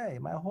 "Oh, Jay,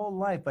 my whole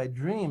life I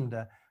dreamed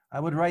I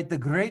would write the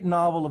great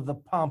novel of the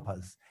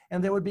Pampas,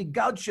 and there would be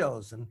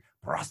gauchos and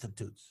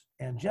prostitutes,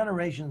 and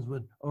generations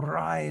would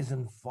rise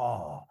and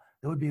fall.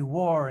 There would be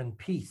war and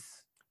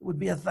peace. It would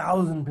be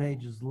 1,000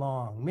 pages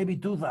long, maybe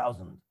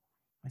 2,000.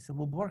 I said,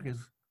 "Well,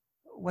 Borges,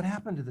 what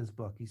happened to this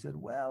book? He said,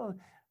 well,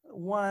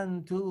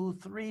 1, 2,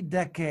 3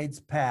 decades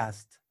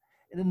passed.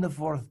 And in the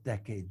 4th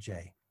decade,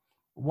 Jay,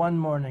 one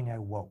morning I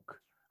woke.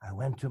 I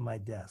went to my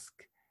desk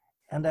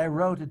and I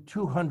wrote a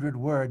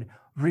 200-word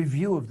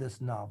review of this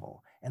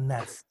novel, and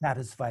that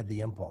satisfied the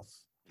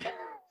impulse.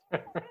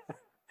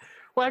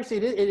 Well,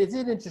 actually, it is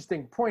an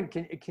interesting point.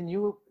 Can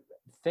you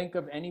think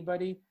of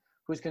anybody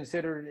who's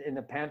considered in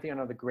the pantheon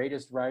of the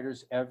greatest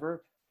writers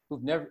ever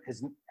who've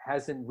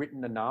hasn't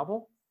written a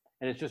novel,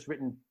 and it's just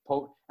written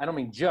I don't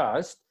mean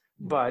just,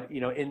 but you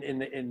know,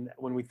 in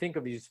when we think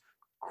of these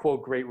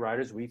quote great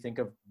writers, we think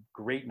of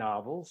great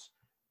novels.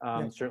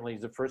 Certainly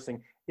is the first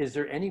thing. Is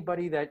there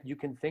anybody that you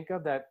can think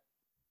of that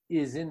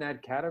is in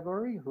that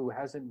category who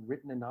hasn't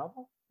written a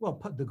novel? Well,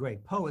 the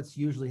great poets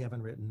usually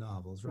haven't written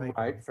novels, right?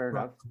 Right, fair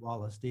enough.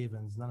 Wallace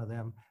Stevens, none of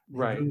them.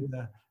 Right.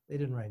 They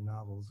didn't write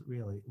novels,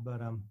 really.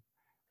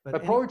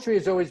 But poetry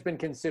has always been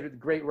considered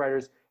great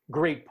writers,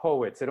 great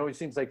poets. It always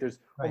seems like there's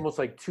Right. almost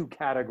like two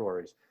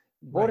categories.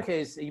 Right.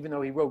 Borges, even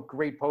though he wrote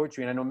great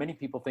poetry, and I know many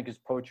people think his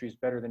poetry is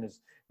better than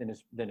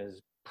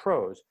his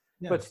prose,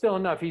 Yeah. but still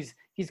enough, he's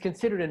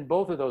considered in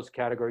both of those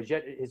categories.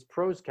 Yet his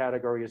prose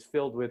category is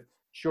filled with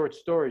short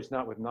stories,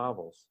 not with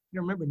novels.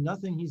 You remember,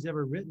 nothing he's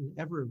ever written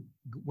ever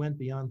went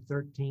beyond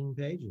 13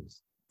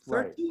 pages.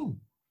 13.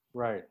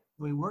 Right.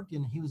 So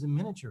he was a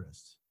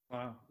miniaturist.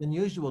 Wow.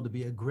 Unusual to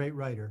be a great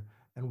writer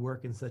and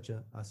work in such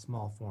a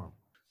small form.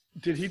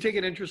 Did he take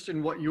an interest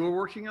in what you were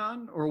working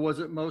on, or was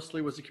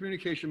the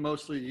communication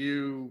mostly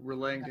you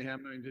relaying to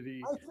him? I mean, did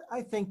he?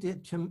 I think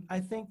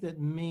that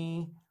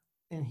me,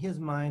 in his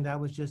mind, I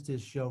was just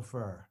his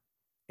chauffeur,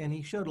 and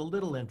he showed a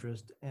little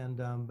interest,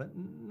 but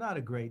not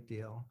a great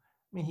deal.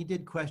 I mean, he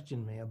did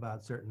question me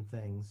about certain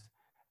things,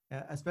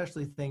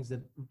 especially things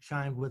that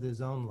chimed with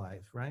his own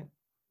life, right?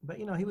 But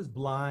you know, he was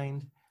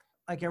blind.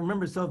 Like, I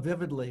remember so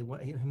vividly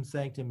him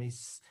saying to me,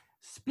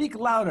 "Speak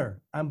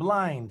louder, I'm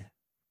blind."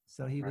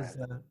 So he was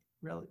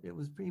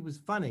he was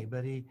funny,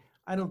 but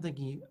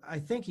I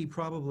think he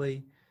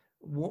probably,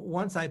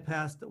 once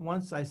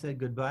I said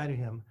goodbye to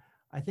him,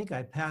 I think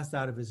I passed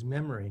out of his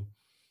memory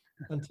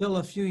until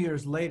a few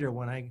years later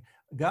when I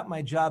got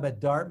my job at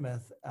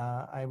Dartmouth.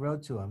 I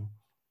wrote to him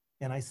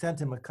and I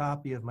sent him a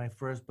copy of my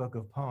first book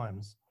of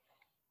poems.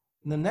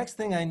 And the next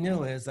thing I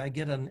knew is I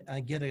get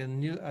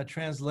a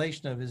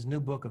translation of his new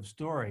book of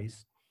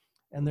stories.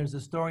 And there's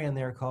a story in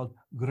there called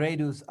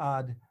Gradus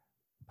ad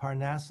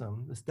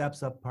Parnassum, the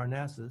steps up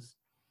Parnassus.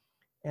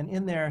 And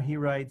in there he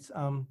writes,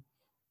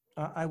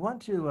 I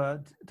want to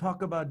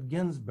talk about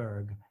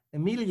Ginsberg,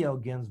 Emilio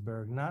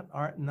Ginsberg, not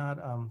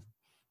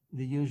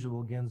the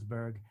usual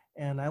Ginsberg.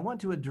 And I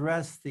want to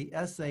address the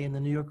essay in the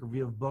New York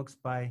Review of Books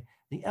by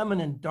the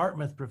eminent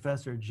Dartmouth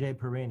professor, Jay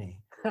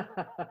Perini.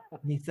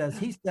 He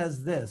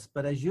says this,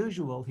 but as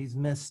usual, he's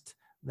missed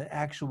the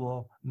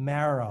actual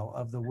marrow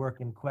of the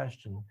work in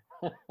question.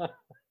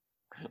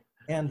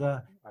 And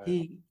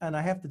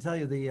I have to tell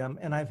you,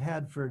 and I've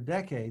had for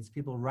decades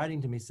people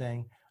writing to me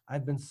saying,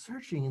 I've been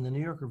searching in the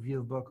New York Review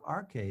of Book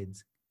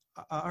archives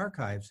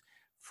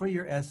for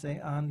your essay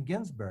on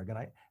Ginsberg.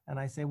 And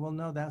I say, well,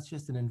 no, that's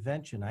just an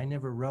invention. I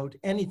never wrote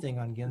anything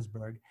on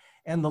Ginsberg.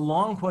 And the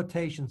long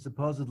quotation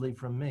supposedly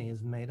from me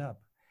is made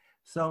up.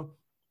 So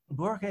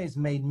Borges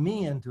made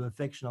me into a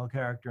fictional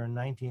character in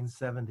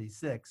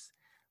 1976.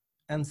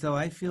 And so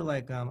I feel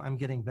like I'm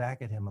getting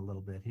back at him a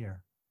little bit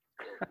here.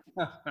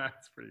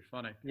 That's pretty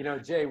funny. You know,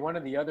 Jay, one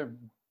of the other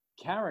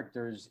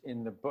characters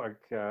in the book,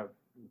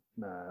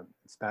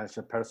 Spanish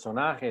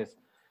personajes,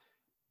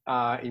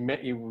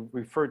 you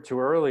referred to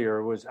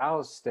earlier was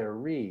Alistair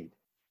Reid,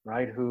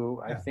 right?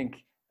 Who I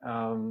think,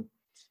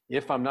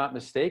 if I'm not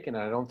mistaken,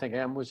 and I don't think I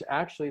am, was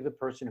actually the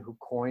person who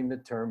coined the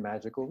term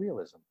magical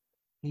realism.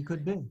 He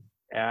could be.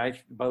 I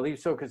believe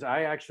so, because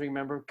I actually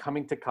remember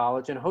coming to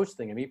college and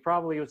hosting him. He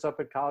probably was up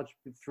at college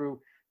through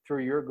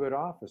your good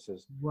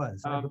offices.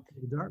 Was. I went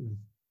to Dartmouth.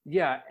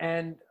 Yeah,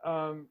 and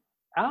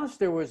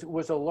Alistair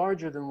was a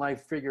larger than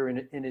life figure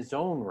in his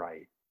own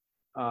right.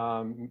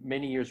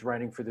 Many years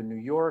writing for the New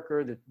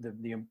Yorker,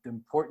 the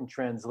important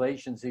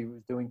translations he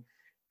was doing,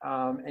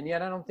 and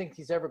yet I don't think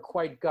he's ever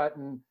quite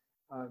gotten,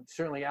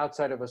 certainly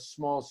outside of a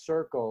small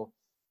circle,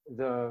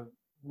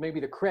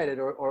 maybe the credit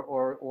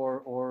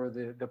or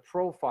the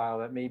profile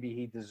that maybe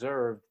he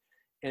deserved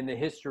in the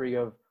history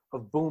of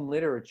boom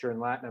literature in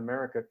Latin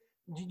America.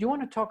 Do you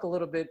want to talk a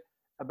little bit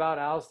about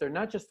Alistair,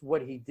 not just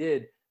what he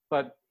did,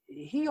 but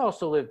he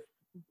also lived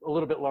a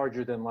little bit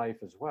larger than life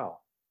as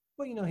well?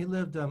 Well, you know, he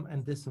lived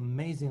in this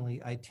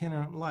amazingly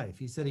itinerant life.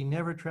 He said he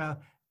never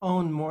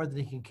owned more than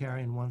he could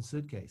carry in one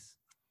suitcase.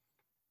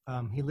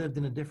 He lived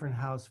in a different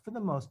house for the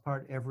most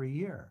part every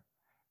year.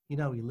 You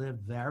know, he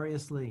lived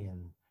variously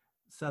in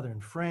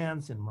southern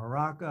France, in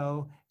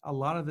Morocco, a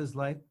lot of his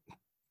life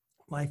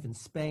in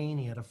Spain.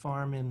 He had a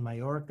farm in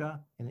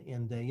Mallorca,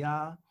 in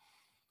Daya.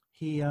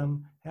 He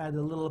had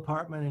a little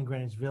apartment in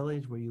Greenwich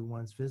Village where you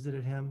once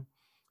visited him.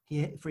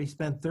 He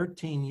spent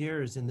 13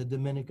 years in the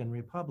Dominican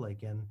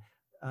Republic and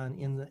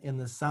in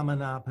the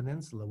Samana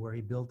Peninsula, where he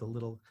built a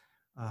little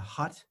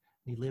hut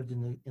He lived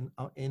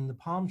in the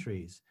palm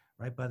trees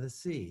right by the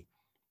sea,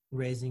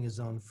 raising his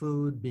own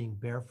food, being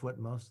barefoot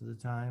most of the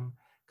time,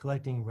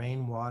 collecting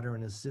rainwater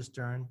in his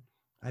cistern.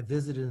 I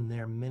visited him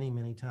there many,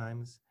 many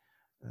times.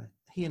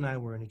 He and I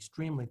were in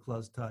extremely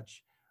close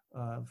touch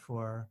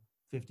for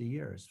 50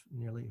 years,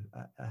 nearly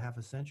a half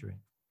a century.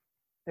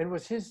 And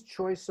was his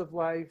choice of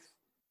life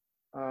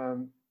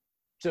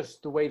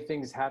just the way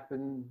things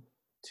happen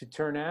to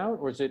turn out,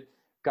 or is it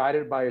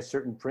guided by a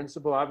certain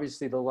principle?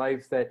 Obviously, the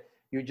life that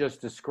you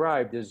just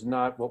described is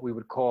not what we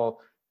would call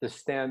the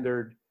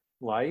standard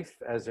life,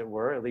 as it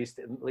were, at least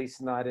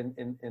not in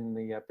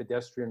the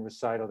pedestrian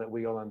recital that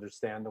we all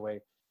understand the way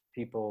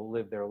people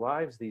live their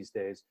lives these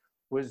days.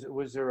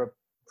 Was there a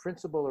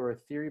principle or a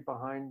theory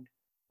behind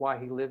why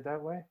he lived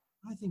that way?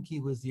 I think he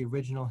was the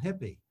original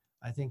hippie.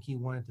 I think he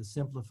wanted to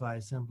simplify,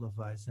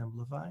 simplify,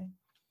 simplify.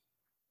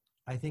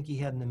 I think he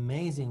had an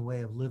amazing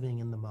way of living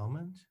in the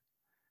moment.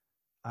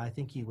 I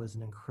think he was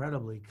an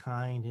incredibly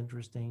kind,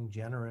 interesting,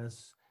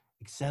 generous,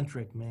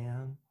 eccentric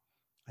man.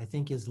 I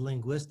think his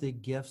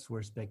linguistic gifts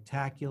were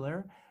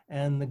spectacular.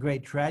 And the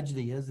great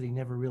tragedy is that he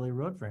never really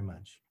wrote very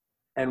much.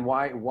 And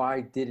why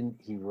didn't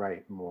he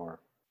write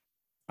more?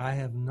 I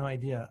have no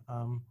idea.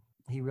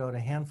 He wrote a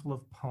handful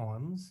of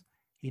poems.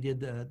 He did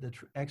the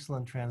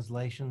excellent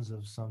translations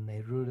of some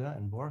Neruda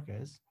and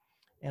Borges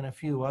and a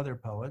few other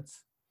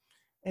poets.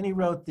 And he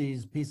wrote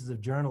these pieces of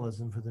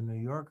journalism for the New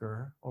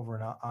Yorker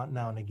over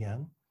now and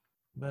again.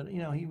 But,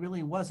 you know, he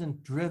really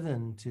wasn't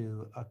driven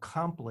to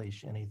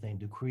accomplish anything,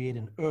 to create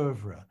an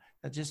oeuvre.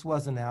 That just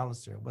wasn't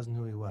Alistair. It wasn't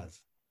who he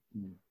was.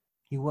 Mm.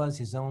 He was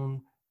his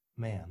own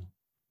man.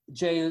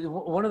 Jay,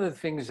 one of the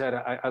things that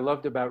I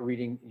loved about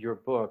reading your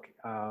book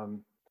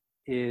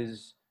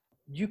is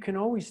you can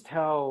always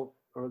tell,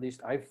 or at least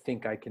I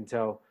think I can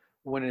tell,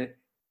 when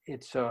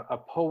it's a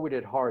poet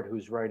at heart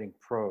who's writing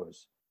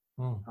prose.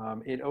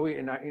 It always,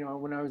 and I, you know,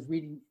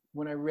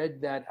 when I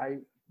read that,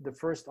 the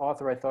first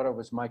author I thought of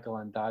was Michael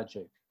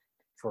Ondaatje,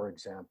 for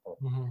example.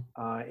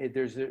 Mm-hmm.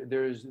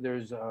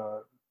 There's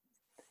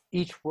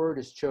each word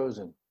is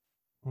chosen,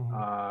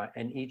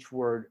 and each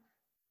word,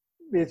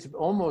 it's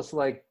almost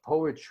like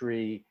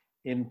poetry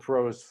in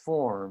prose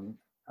form.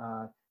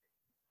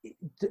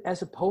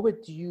 As a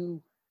poet,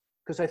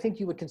 because I think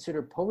you would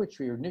consider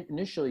poetry, or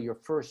initially your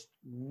first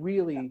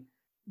really,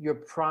 your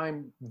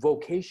prime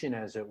vocation,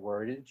 as it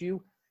were.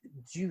 Do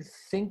you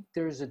think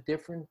there's a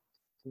different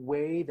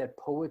way that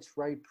poets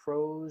write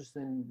prose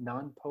than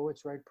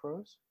non-poets write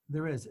prose?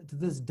 There is. To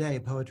this day,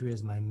 poetry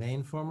is my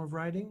main form of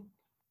writing.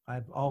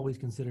 I've always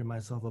considered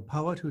myself a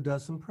poet who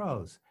does some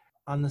prose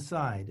on the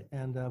side.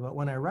 And but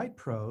when I write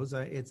prose,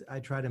 I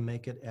try to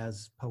make it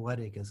as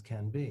poetic as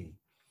can be.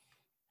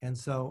 And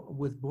so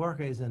with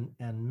Borges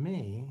and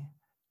me,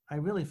 I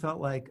really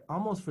felt like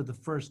almost for the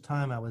first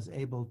time I was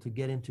able to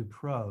get into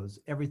prose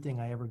everything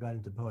I ever got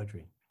into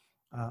poetry.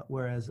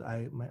 Whereas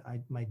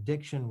my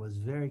diction was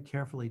very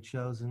carefully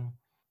chosen.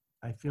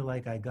 I feel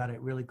like I got it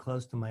really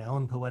close to my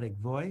own poetic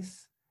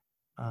voice.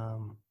 I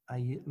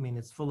mean,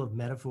 it's full of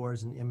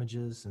metaphors and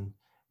images,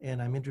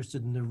 and I'm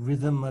interested in the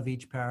rhythm of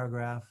each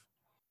paragraph.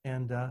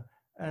 And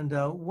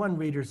one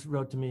reader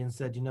wrote to me and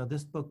said, you know,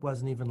 this book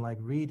wasn't even like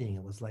reading,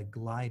 it was like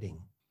gliding.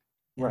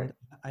 Right. And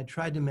I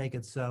tried to make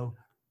it so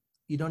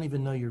you don't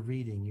even know you're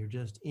reading. You're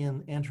just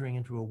entering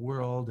into a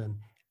world, and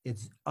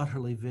it's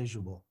utterly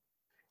visual.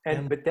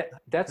 But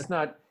that's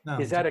not, no,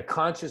 is that a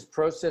conscious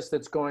process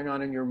that's going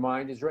on in your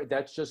mind? Is right?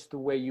 That's just the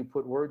way you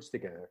put words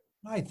together.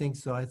 I think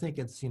so. I think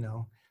it's,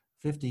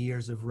 50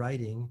 years of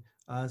writing.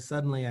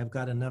 Suddenly I've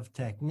got enough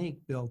technique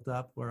built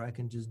up where I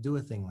can just do a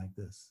thing like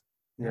this.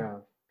 Yeah.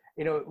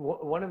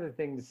 One of the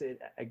things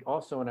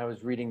also when I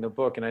was reading the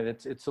book, and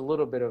it's a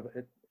little bit of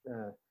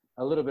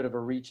a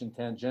reach and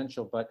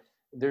tangential, but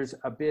there's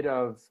a bit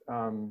of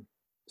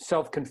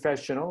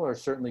self-confessional, or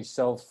certainly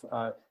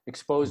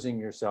exposing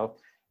yourself.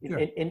 Sure.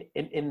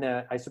 In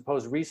the, I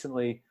suppose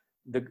recently,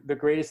 the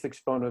greatest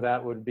exponent of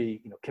that would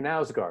be,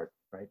 Knausgaard,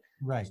 right?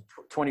 Right.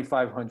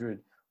 2,500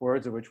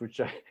 words of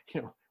which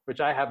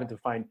I happen to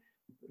find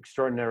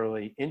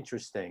extraordinarily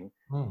interesting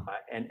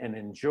and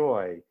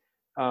enjoy.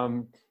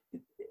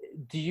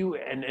 Do you,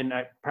 and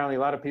apparently a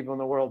lot of people in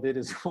the world did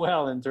as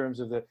well, in terms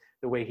of the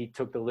way he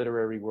took the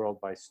literary world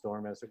by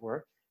storm, as it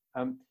were.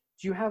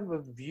 Do you have a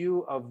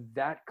view of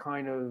that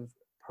kind of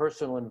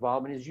personal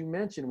involvement? As you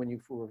mentioned when you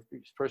were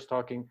first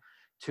talking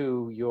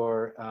to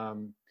your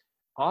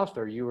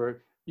author,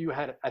 you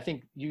had, I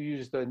think you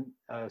used the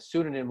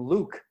pseudonym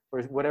Luke,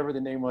 or whatever the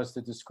name was,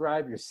 to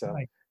describe yourself.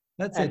 Right.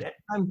 That's it.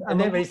 And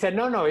then he said,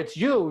 no, it's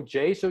you,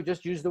 Jay, so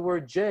just use the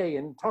word Jay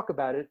and talk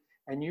about it.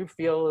 And you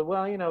feel,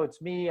 well,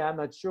 it's me, I'm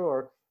not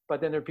sure.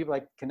 But then there are people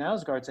like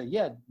Knausgaard say,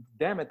 yeah,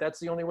 damn it, that's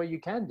the only way you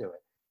can do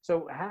it.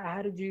 So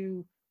how did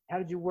you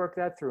work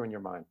that through in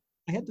your mind?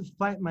 I had to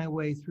fight my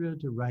way through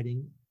to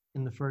writing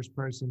in the first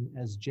person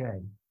as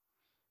Jay,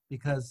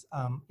 because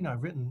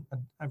I've written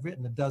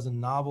a dozen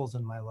novels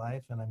in my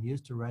life, and I'm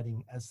used to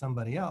writing as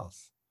somebody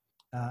else.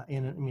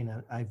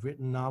 I've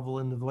written a novel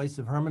in the voice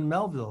of Herman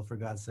Melville, for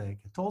God's sake,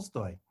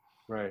 Tolstoy.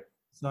 Right.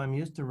 So I'm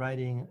used to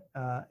writing,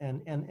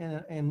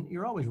 and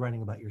you're always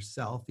writing about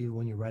yourself, even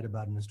when you write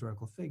about an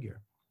historical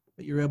figure.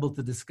 But you're able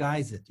to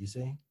disguise it, you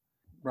see?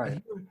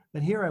 Right.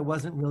 But here I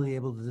wasn't really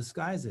able to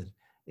disguise it.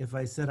 If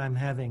I say I'm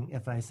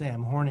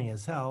horny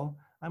as hell,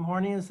 I'm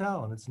horny as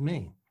hell, and it's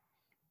me.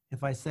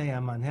 If I say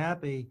I'm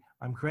unhappy,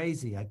 I'm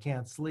crazy, I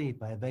can't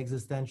sleep, I have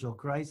existential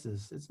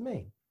crisis, it's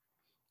me.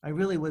 I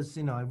really was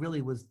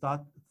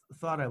thought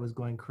I was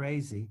going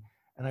crazy,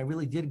 and I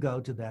really did go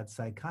to that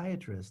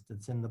psychiatrist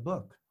that's in the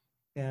book,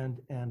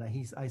 and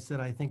I said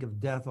I think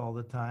of death all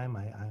the time.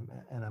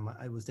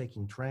 I was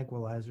taking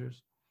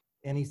tranquilizers,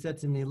 and he said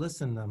to me,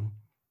 listen,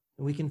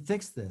 we can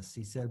fix this.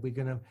 He said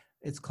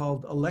it's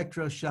called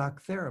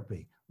electroshock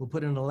therapy. We'll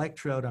put an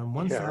electrode on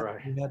one side Right,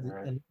 of your head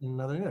right. and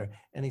another.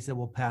 And he said,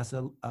 we'll pass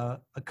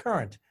a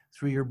current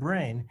through your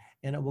brain,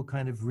 and it will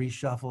kind of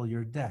reshuffle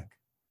your deck.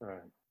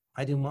 Right.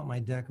 I didn't want my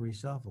deck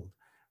reshuffled,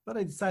 but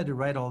I decided to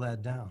write all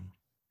that down.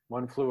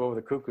 One flew over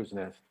the cuckoo's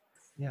nest.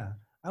 Yeah,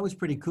 I was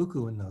pretty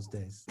cuckoo in those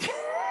days.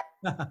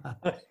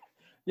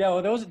 Yeah,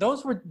 well,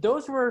 those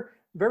were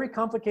very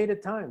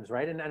complicated times,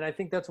 right? And I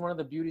think that's one of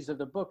the beauties of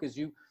the book is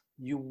you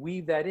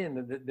weave that in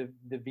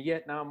the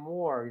Vietnam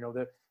War, you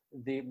know,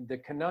 the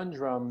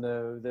conundrum,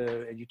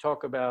 you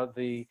talk about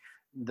the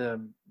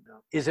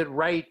is it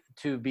right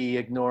to be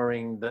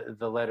ignoring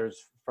the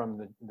letters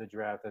from the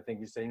draft? I think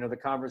you say, you know, the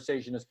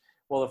conversation is,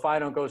 well, if I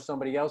don't go,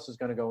 somebody else is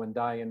going to go and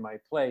die in my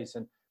place,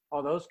 and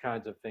all those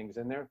kinds of things.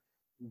 And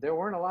there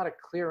weren't a lot of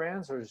clear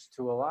answers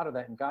to a lot of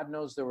that. And God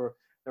knows there were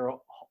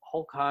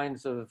whole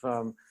kinds of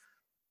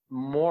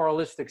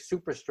moralistic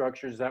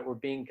superstructures that were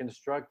being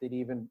constructed,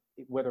 even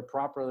whether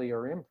properly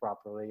or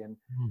improperly. And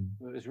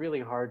it was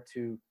really hard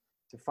to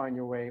find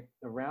your way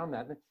around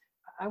that. And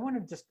I want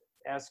to just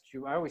ask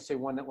you, I always say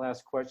one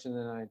last question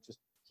and I just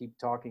keep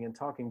talking and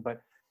talking,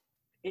 but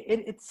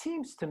it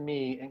seems to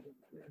me, and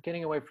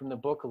getting away from the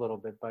book a little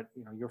bit, but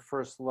you know, your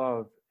first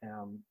love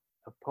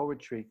of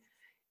poetry,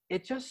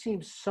 it just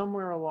seems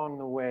somewhere along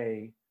the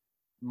way,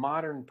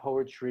 modern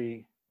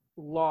poetry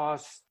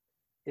lost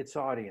its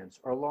audience,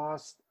 or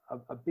lost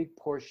a big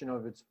portion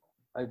of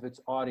its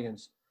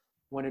audience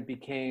when it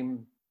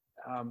became,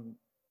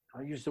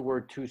 I'll use the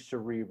word too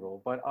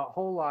cerebral, but a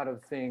whole lot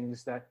of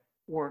things that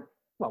weren't,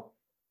 well,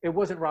 it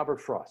wasn't Robert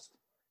Frost.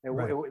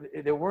 Right.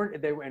 They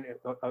weren't,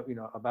 you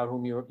know, about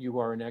whom you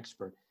are an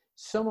expert.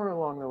 Somewhere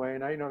along the way,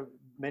 and I know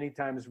many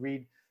times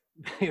read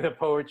the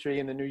poetry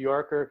in the New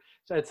Yorker,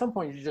 so at some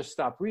point you just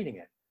stop reading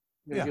it.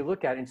 Because you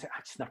look at it and say,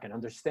 I'm just not going to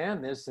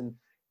understand this. And,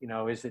 you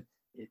know,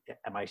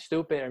 am I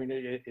stupid? I mean,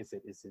 is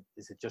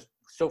it just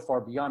so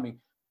far beyond me?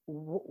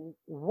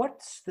 What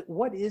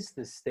is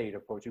the state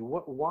of poetry?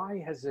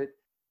 Why has it,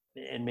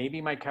 and maybe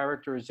my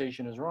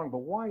characterization is wrong, but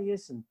why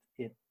isn't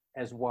it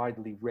as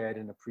widely read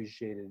and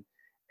appreciated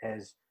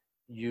as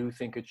you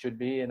think it should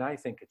be and I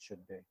think it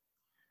should be?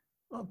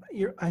 Well,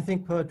 I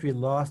think poetry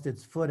lost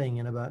its footing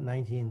in about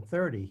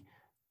 1930.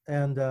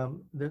 And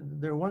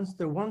there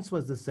once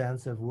was the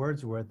sense of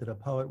Wordsworth that a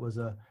poet was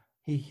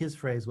his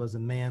phrase was a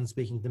man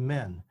speaking to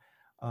men.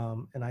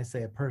 And I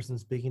say a person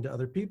speaking to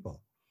other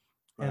people.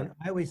 Right. And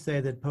I always say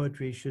that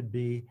poetry should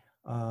be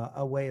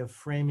a way of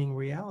framing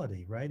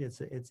reality, right?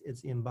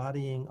 It's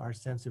embodying our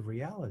sense of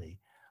reality.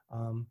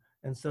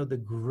 And so the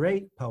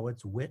great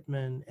poets,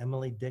 Whitman,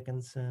 Emily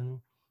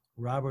Dickinson,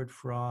 Robert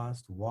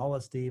Frost,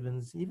 Wallace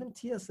Stevens, even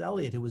T.S.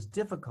 Eliot, who was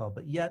difficult,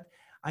 but yet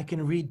I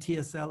can read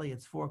T.S.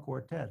 Eliot's 4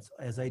 quartets,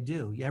 as I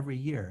do every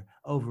year,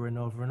 over and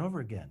over and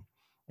over again.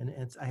 And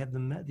I have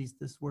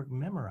this work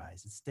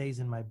memorized. It stays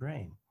in my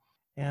brain.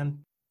 And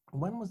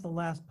when was the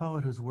last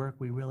poet whose work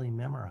we really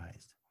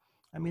memorized?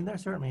 I mean, there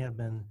certainly have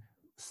been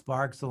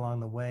sparks along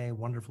the way,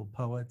 wonderful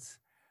poets.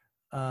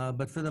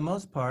 But for the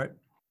most part,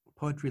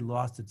 poetry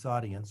lost its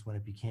audience when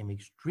it became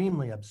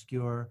extremely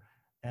obscure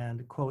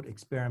and, quote,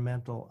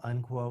 experimental,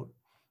 unquote,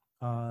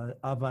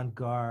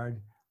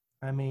 avant-garde.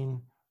 I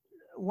mean,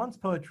 once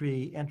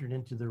poetry entered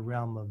into the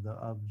realm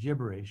of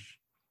gibberish,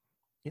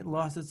 it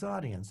lost its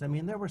audience. I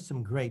mean, there were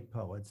some great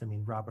poets. I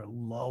mean, Robert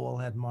Lowell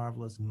had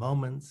marvelous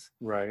moments.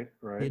 Right.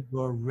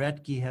 Igor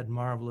Retke had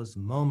marvelous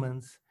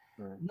moments.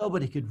 Right.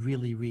 Nobody could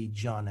really read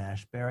John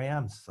Ashbery.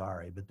 I'm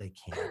sorry, but they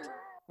can't.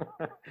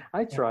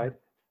 I tried.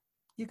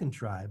 You can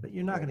try, but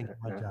you're not going to get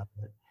much out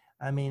of it.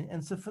 I mean,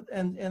 and so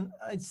and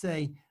I'd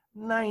say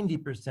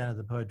 90% of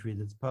the poetry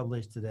that's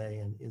published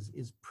today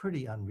is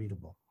pretty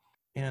unreadable.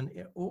 And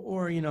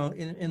you know,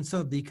 and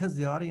so because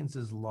the audience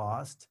is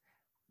lost,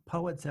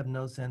 poets have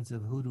no sense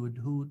of who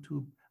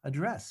to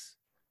address.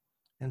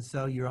 And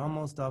so you're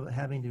almost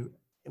having to,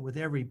 with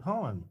every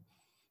poem,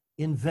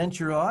 invent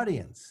your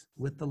audience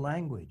with the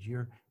language.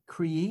 You're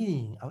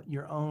creating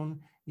your own,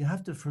 you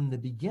have to, from the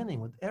beginning,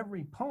 with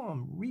every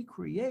poem,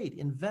 recreate,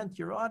 invent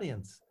your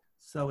audience.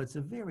 So it's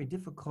a very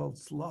difficult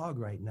slog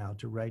right now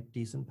to write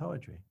decent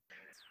poetry.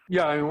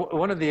 Yeah, I mean,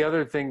 one of the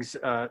other things,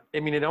 I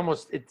mean,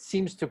 it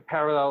seems to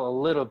parallel a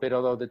little bit,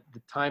 although the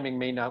timing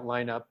may not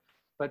line up,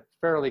 but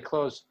fairly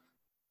close.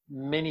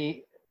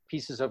 Many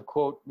pieces of,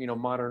 quote, you know,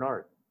 modern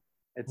art.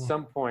 At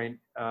some point,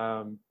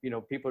 you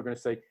know, people are going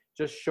to say,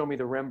 just show me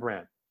the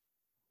Rembrandt.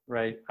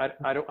 right?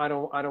 I don't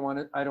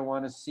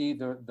want to see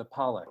the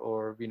Pollock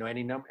or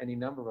any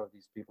number of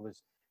these people.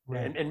 Is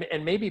Right.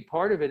 and maybe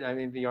part of it. I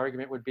mean, the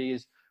argument would be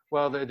is,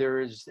 well,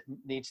 there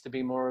needs to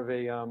be more of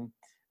a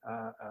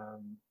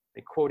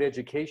quote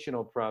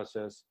educational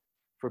process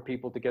for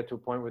people to get to a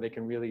point where they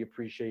can really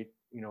appreciate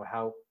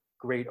how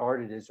great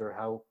art it is or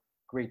how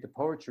great the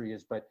poetry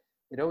is. But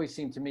it always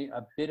seemed to me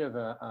a bit of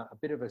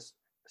a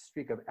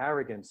streak of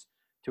arrogance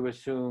to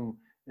assume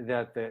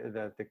that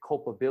the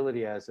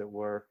culpability, as it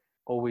were,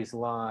 always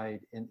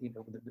lied and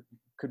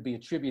could be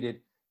attributed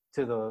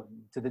to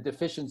the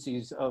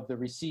deficiencies of the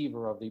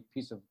receiver of the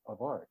piece of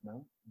art.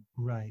 No.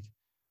 Right.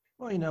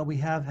 Well, we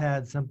have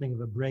had something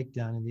of a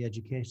breakdown in the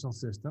educational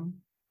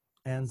system.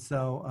 And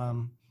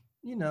so,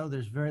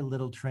 there's very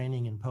little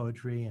training in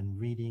poetry and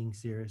reading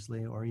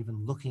seriously or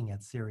even looking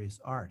at serious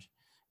art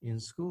in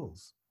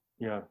schools.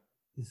 Yeah.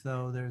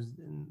 So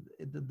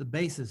the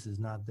basis is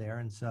not there.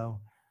 And so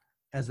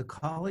as a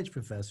college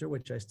professor,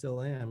 which I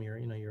still am,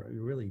 you're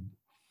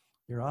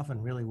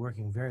often really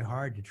working very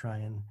hard to try,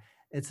 and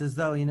it's as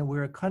though,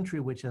 we're a country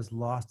which has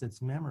lost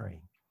its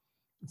memory.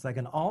 It's like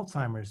an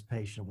Alzheimer's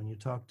patient. When you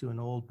talk to an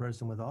old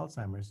person with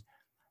Alzheimer's,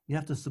 you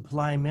have to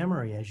supply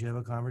memory as you have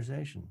a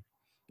conversation.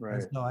 Right.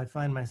 And so I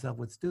find myself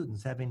with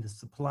students having to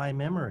supply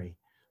memory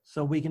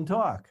so we can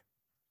talk.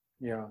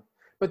 Yeah.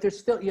 But there's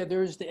still,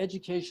 there's the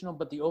educational,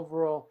 but the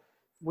overall,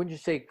 wouldn't you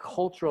say,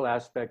 cultural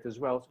aspect as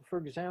well. So for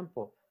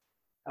example,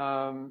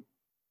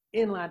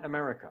 in Latin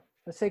America,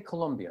 let's say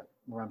Colombia,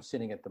 where I'm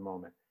sitting at the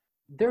moment,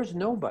 there's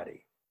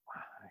nobody,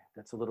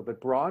 that's a little bit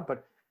broad,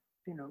 but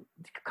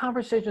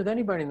conversation with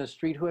anybody in the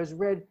street who has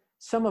read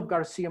some of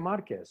Garcia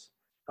Marquez,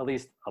 at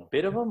least a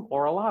bit of them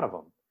or a lot of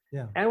them.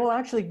 Yeah. And will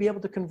actually be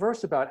able to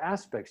converse about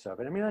aspects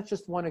of it. I mean, that's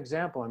just one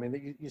example. I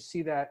mean, you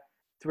see that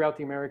throughout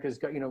the Americas.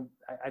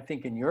 I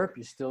think in Europe,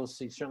 you still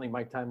see, certainly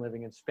my time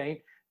living in Spain,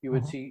 you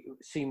would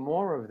see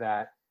more of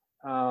that.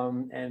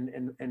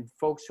 And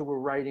folks who were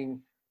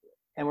writing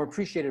and were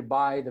appreciated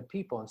by the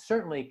people. And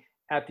certainly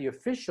at the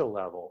official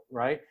level,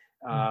 right?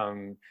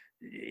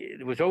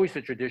 It was always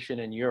the tradition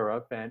in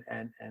Europe and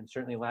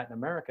certainly Latin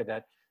America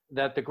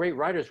that the great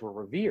writers were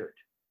revered,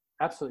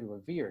 absolutely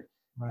revered.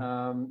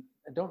 Right.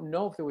 I don't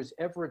know if there was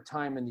ever a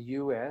time in the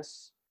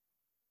U.S.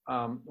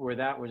 Where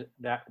that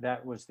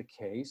was the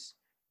case.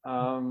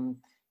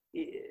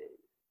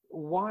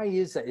 Why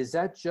is that? Is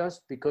that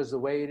just because the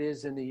way it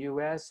is in the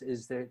U.S.?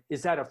 Is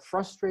that a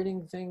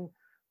frustrating thing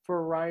for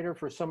a writer,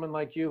 for someone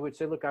like you who would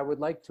say, look, I would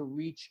like to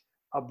reach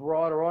a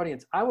broader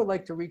audience. I would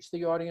like to reach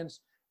the audience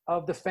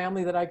of the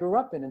family that I grew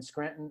up in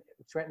Scranton,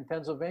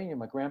 Pennsylvania.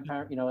 My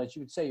grandparents, as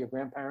you would say, your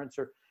grandparents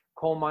are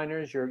coal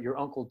miners. Your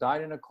uncle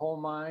died in a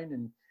coal mine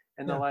and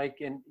the like.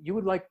 And you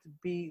would like to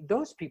be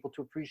those people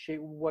to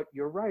appreciate what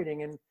you're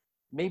writing. And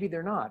maybe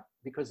they're not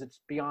because it's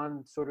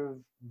beyond sort of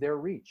their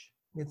reach.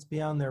 It's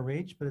beyond their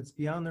reach, but it's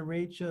beyond the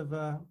reach of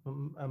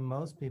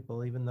most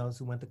people, even those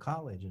who went to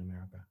college in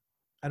America.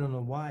 I don't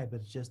know why,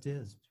 but it just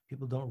is.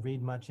 People don't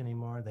read much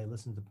anymore. They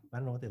listen to, I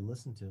don't know what they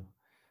listen to.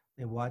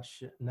 They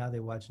watch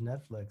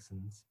Netflix,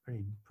 and it's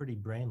pretty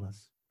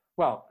brainless.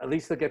 Well, at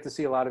least they'll get to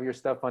see a lot of your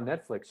stuff on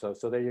Netflix.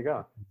 So there you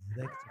go.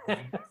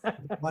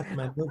 Watch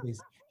my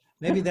movies.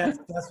 Maybe that's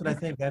what I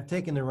think. I've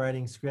taken to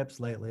writing scripts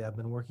lately. I've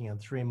been working on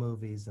 3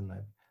 movies, and I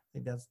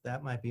think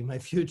that might be my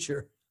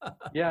future.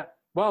 Yeah.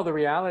 Well, the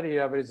reality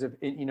of it is, if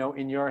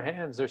in your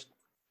hands,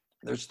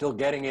 they're still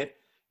getting it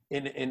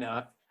in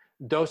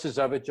doses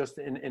of it, just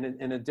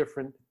in a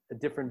different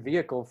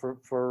vehicle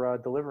for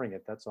delivering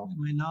it. That's all.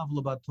 My novel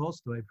about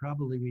Tolstoy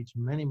probably reached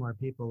many more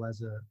people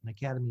as an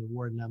Academy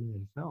Award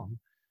nominated film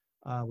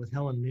with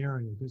Helen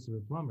Mirren and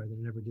Christopher Plummer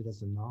than it ever did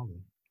as a novel.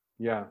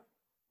 Yeah.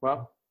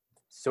 Well,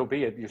 so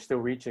be it. You're still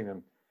reaching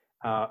them.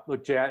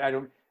 Look, Jay,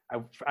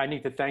 I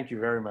need to thank you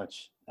very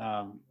much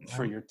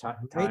for your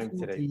time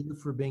today. To you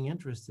for being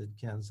interested,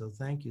 Ken. So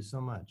thank you so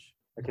much.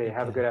 Okay.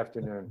 Have a good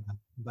afternoon.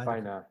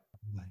 Bye now.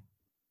 Bye.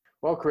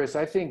 Well, Chris,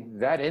 I think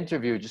that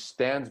interview just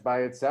stands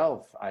by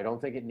itself. I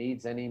don't think it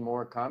needs any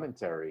more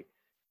commentary.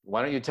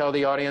 Why don't you tell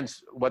the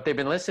audience what they've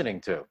been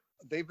listening to?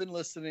 They've been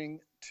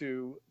listening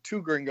to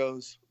 2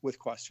 Gringos with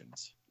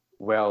Questions.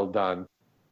 Well done.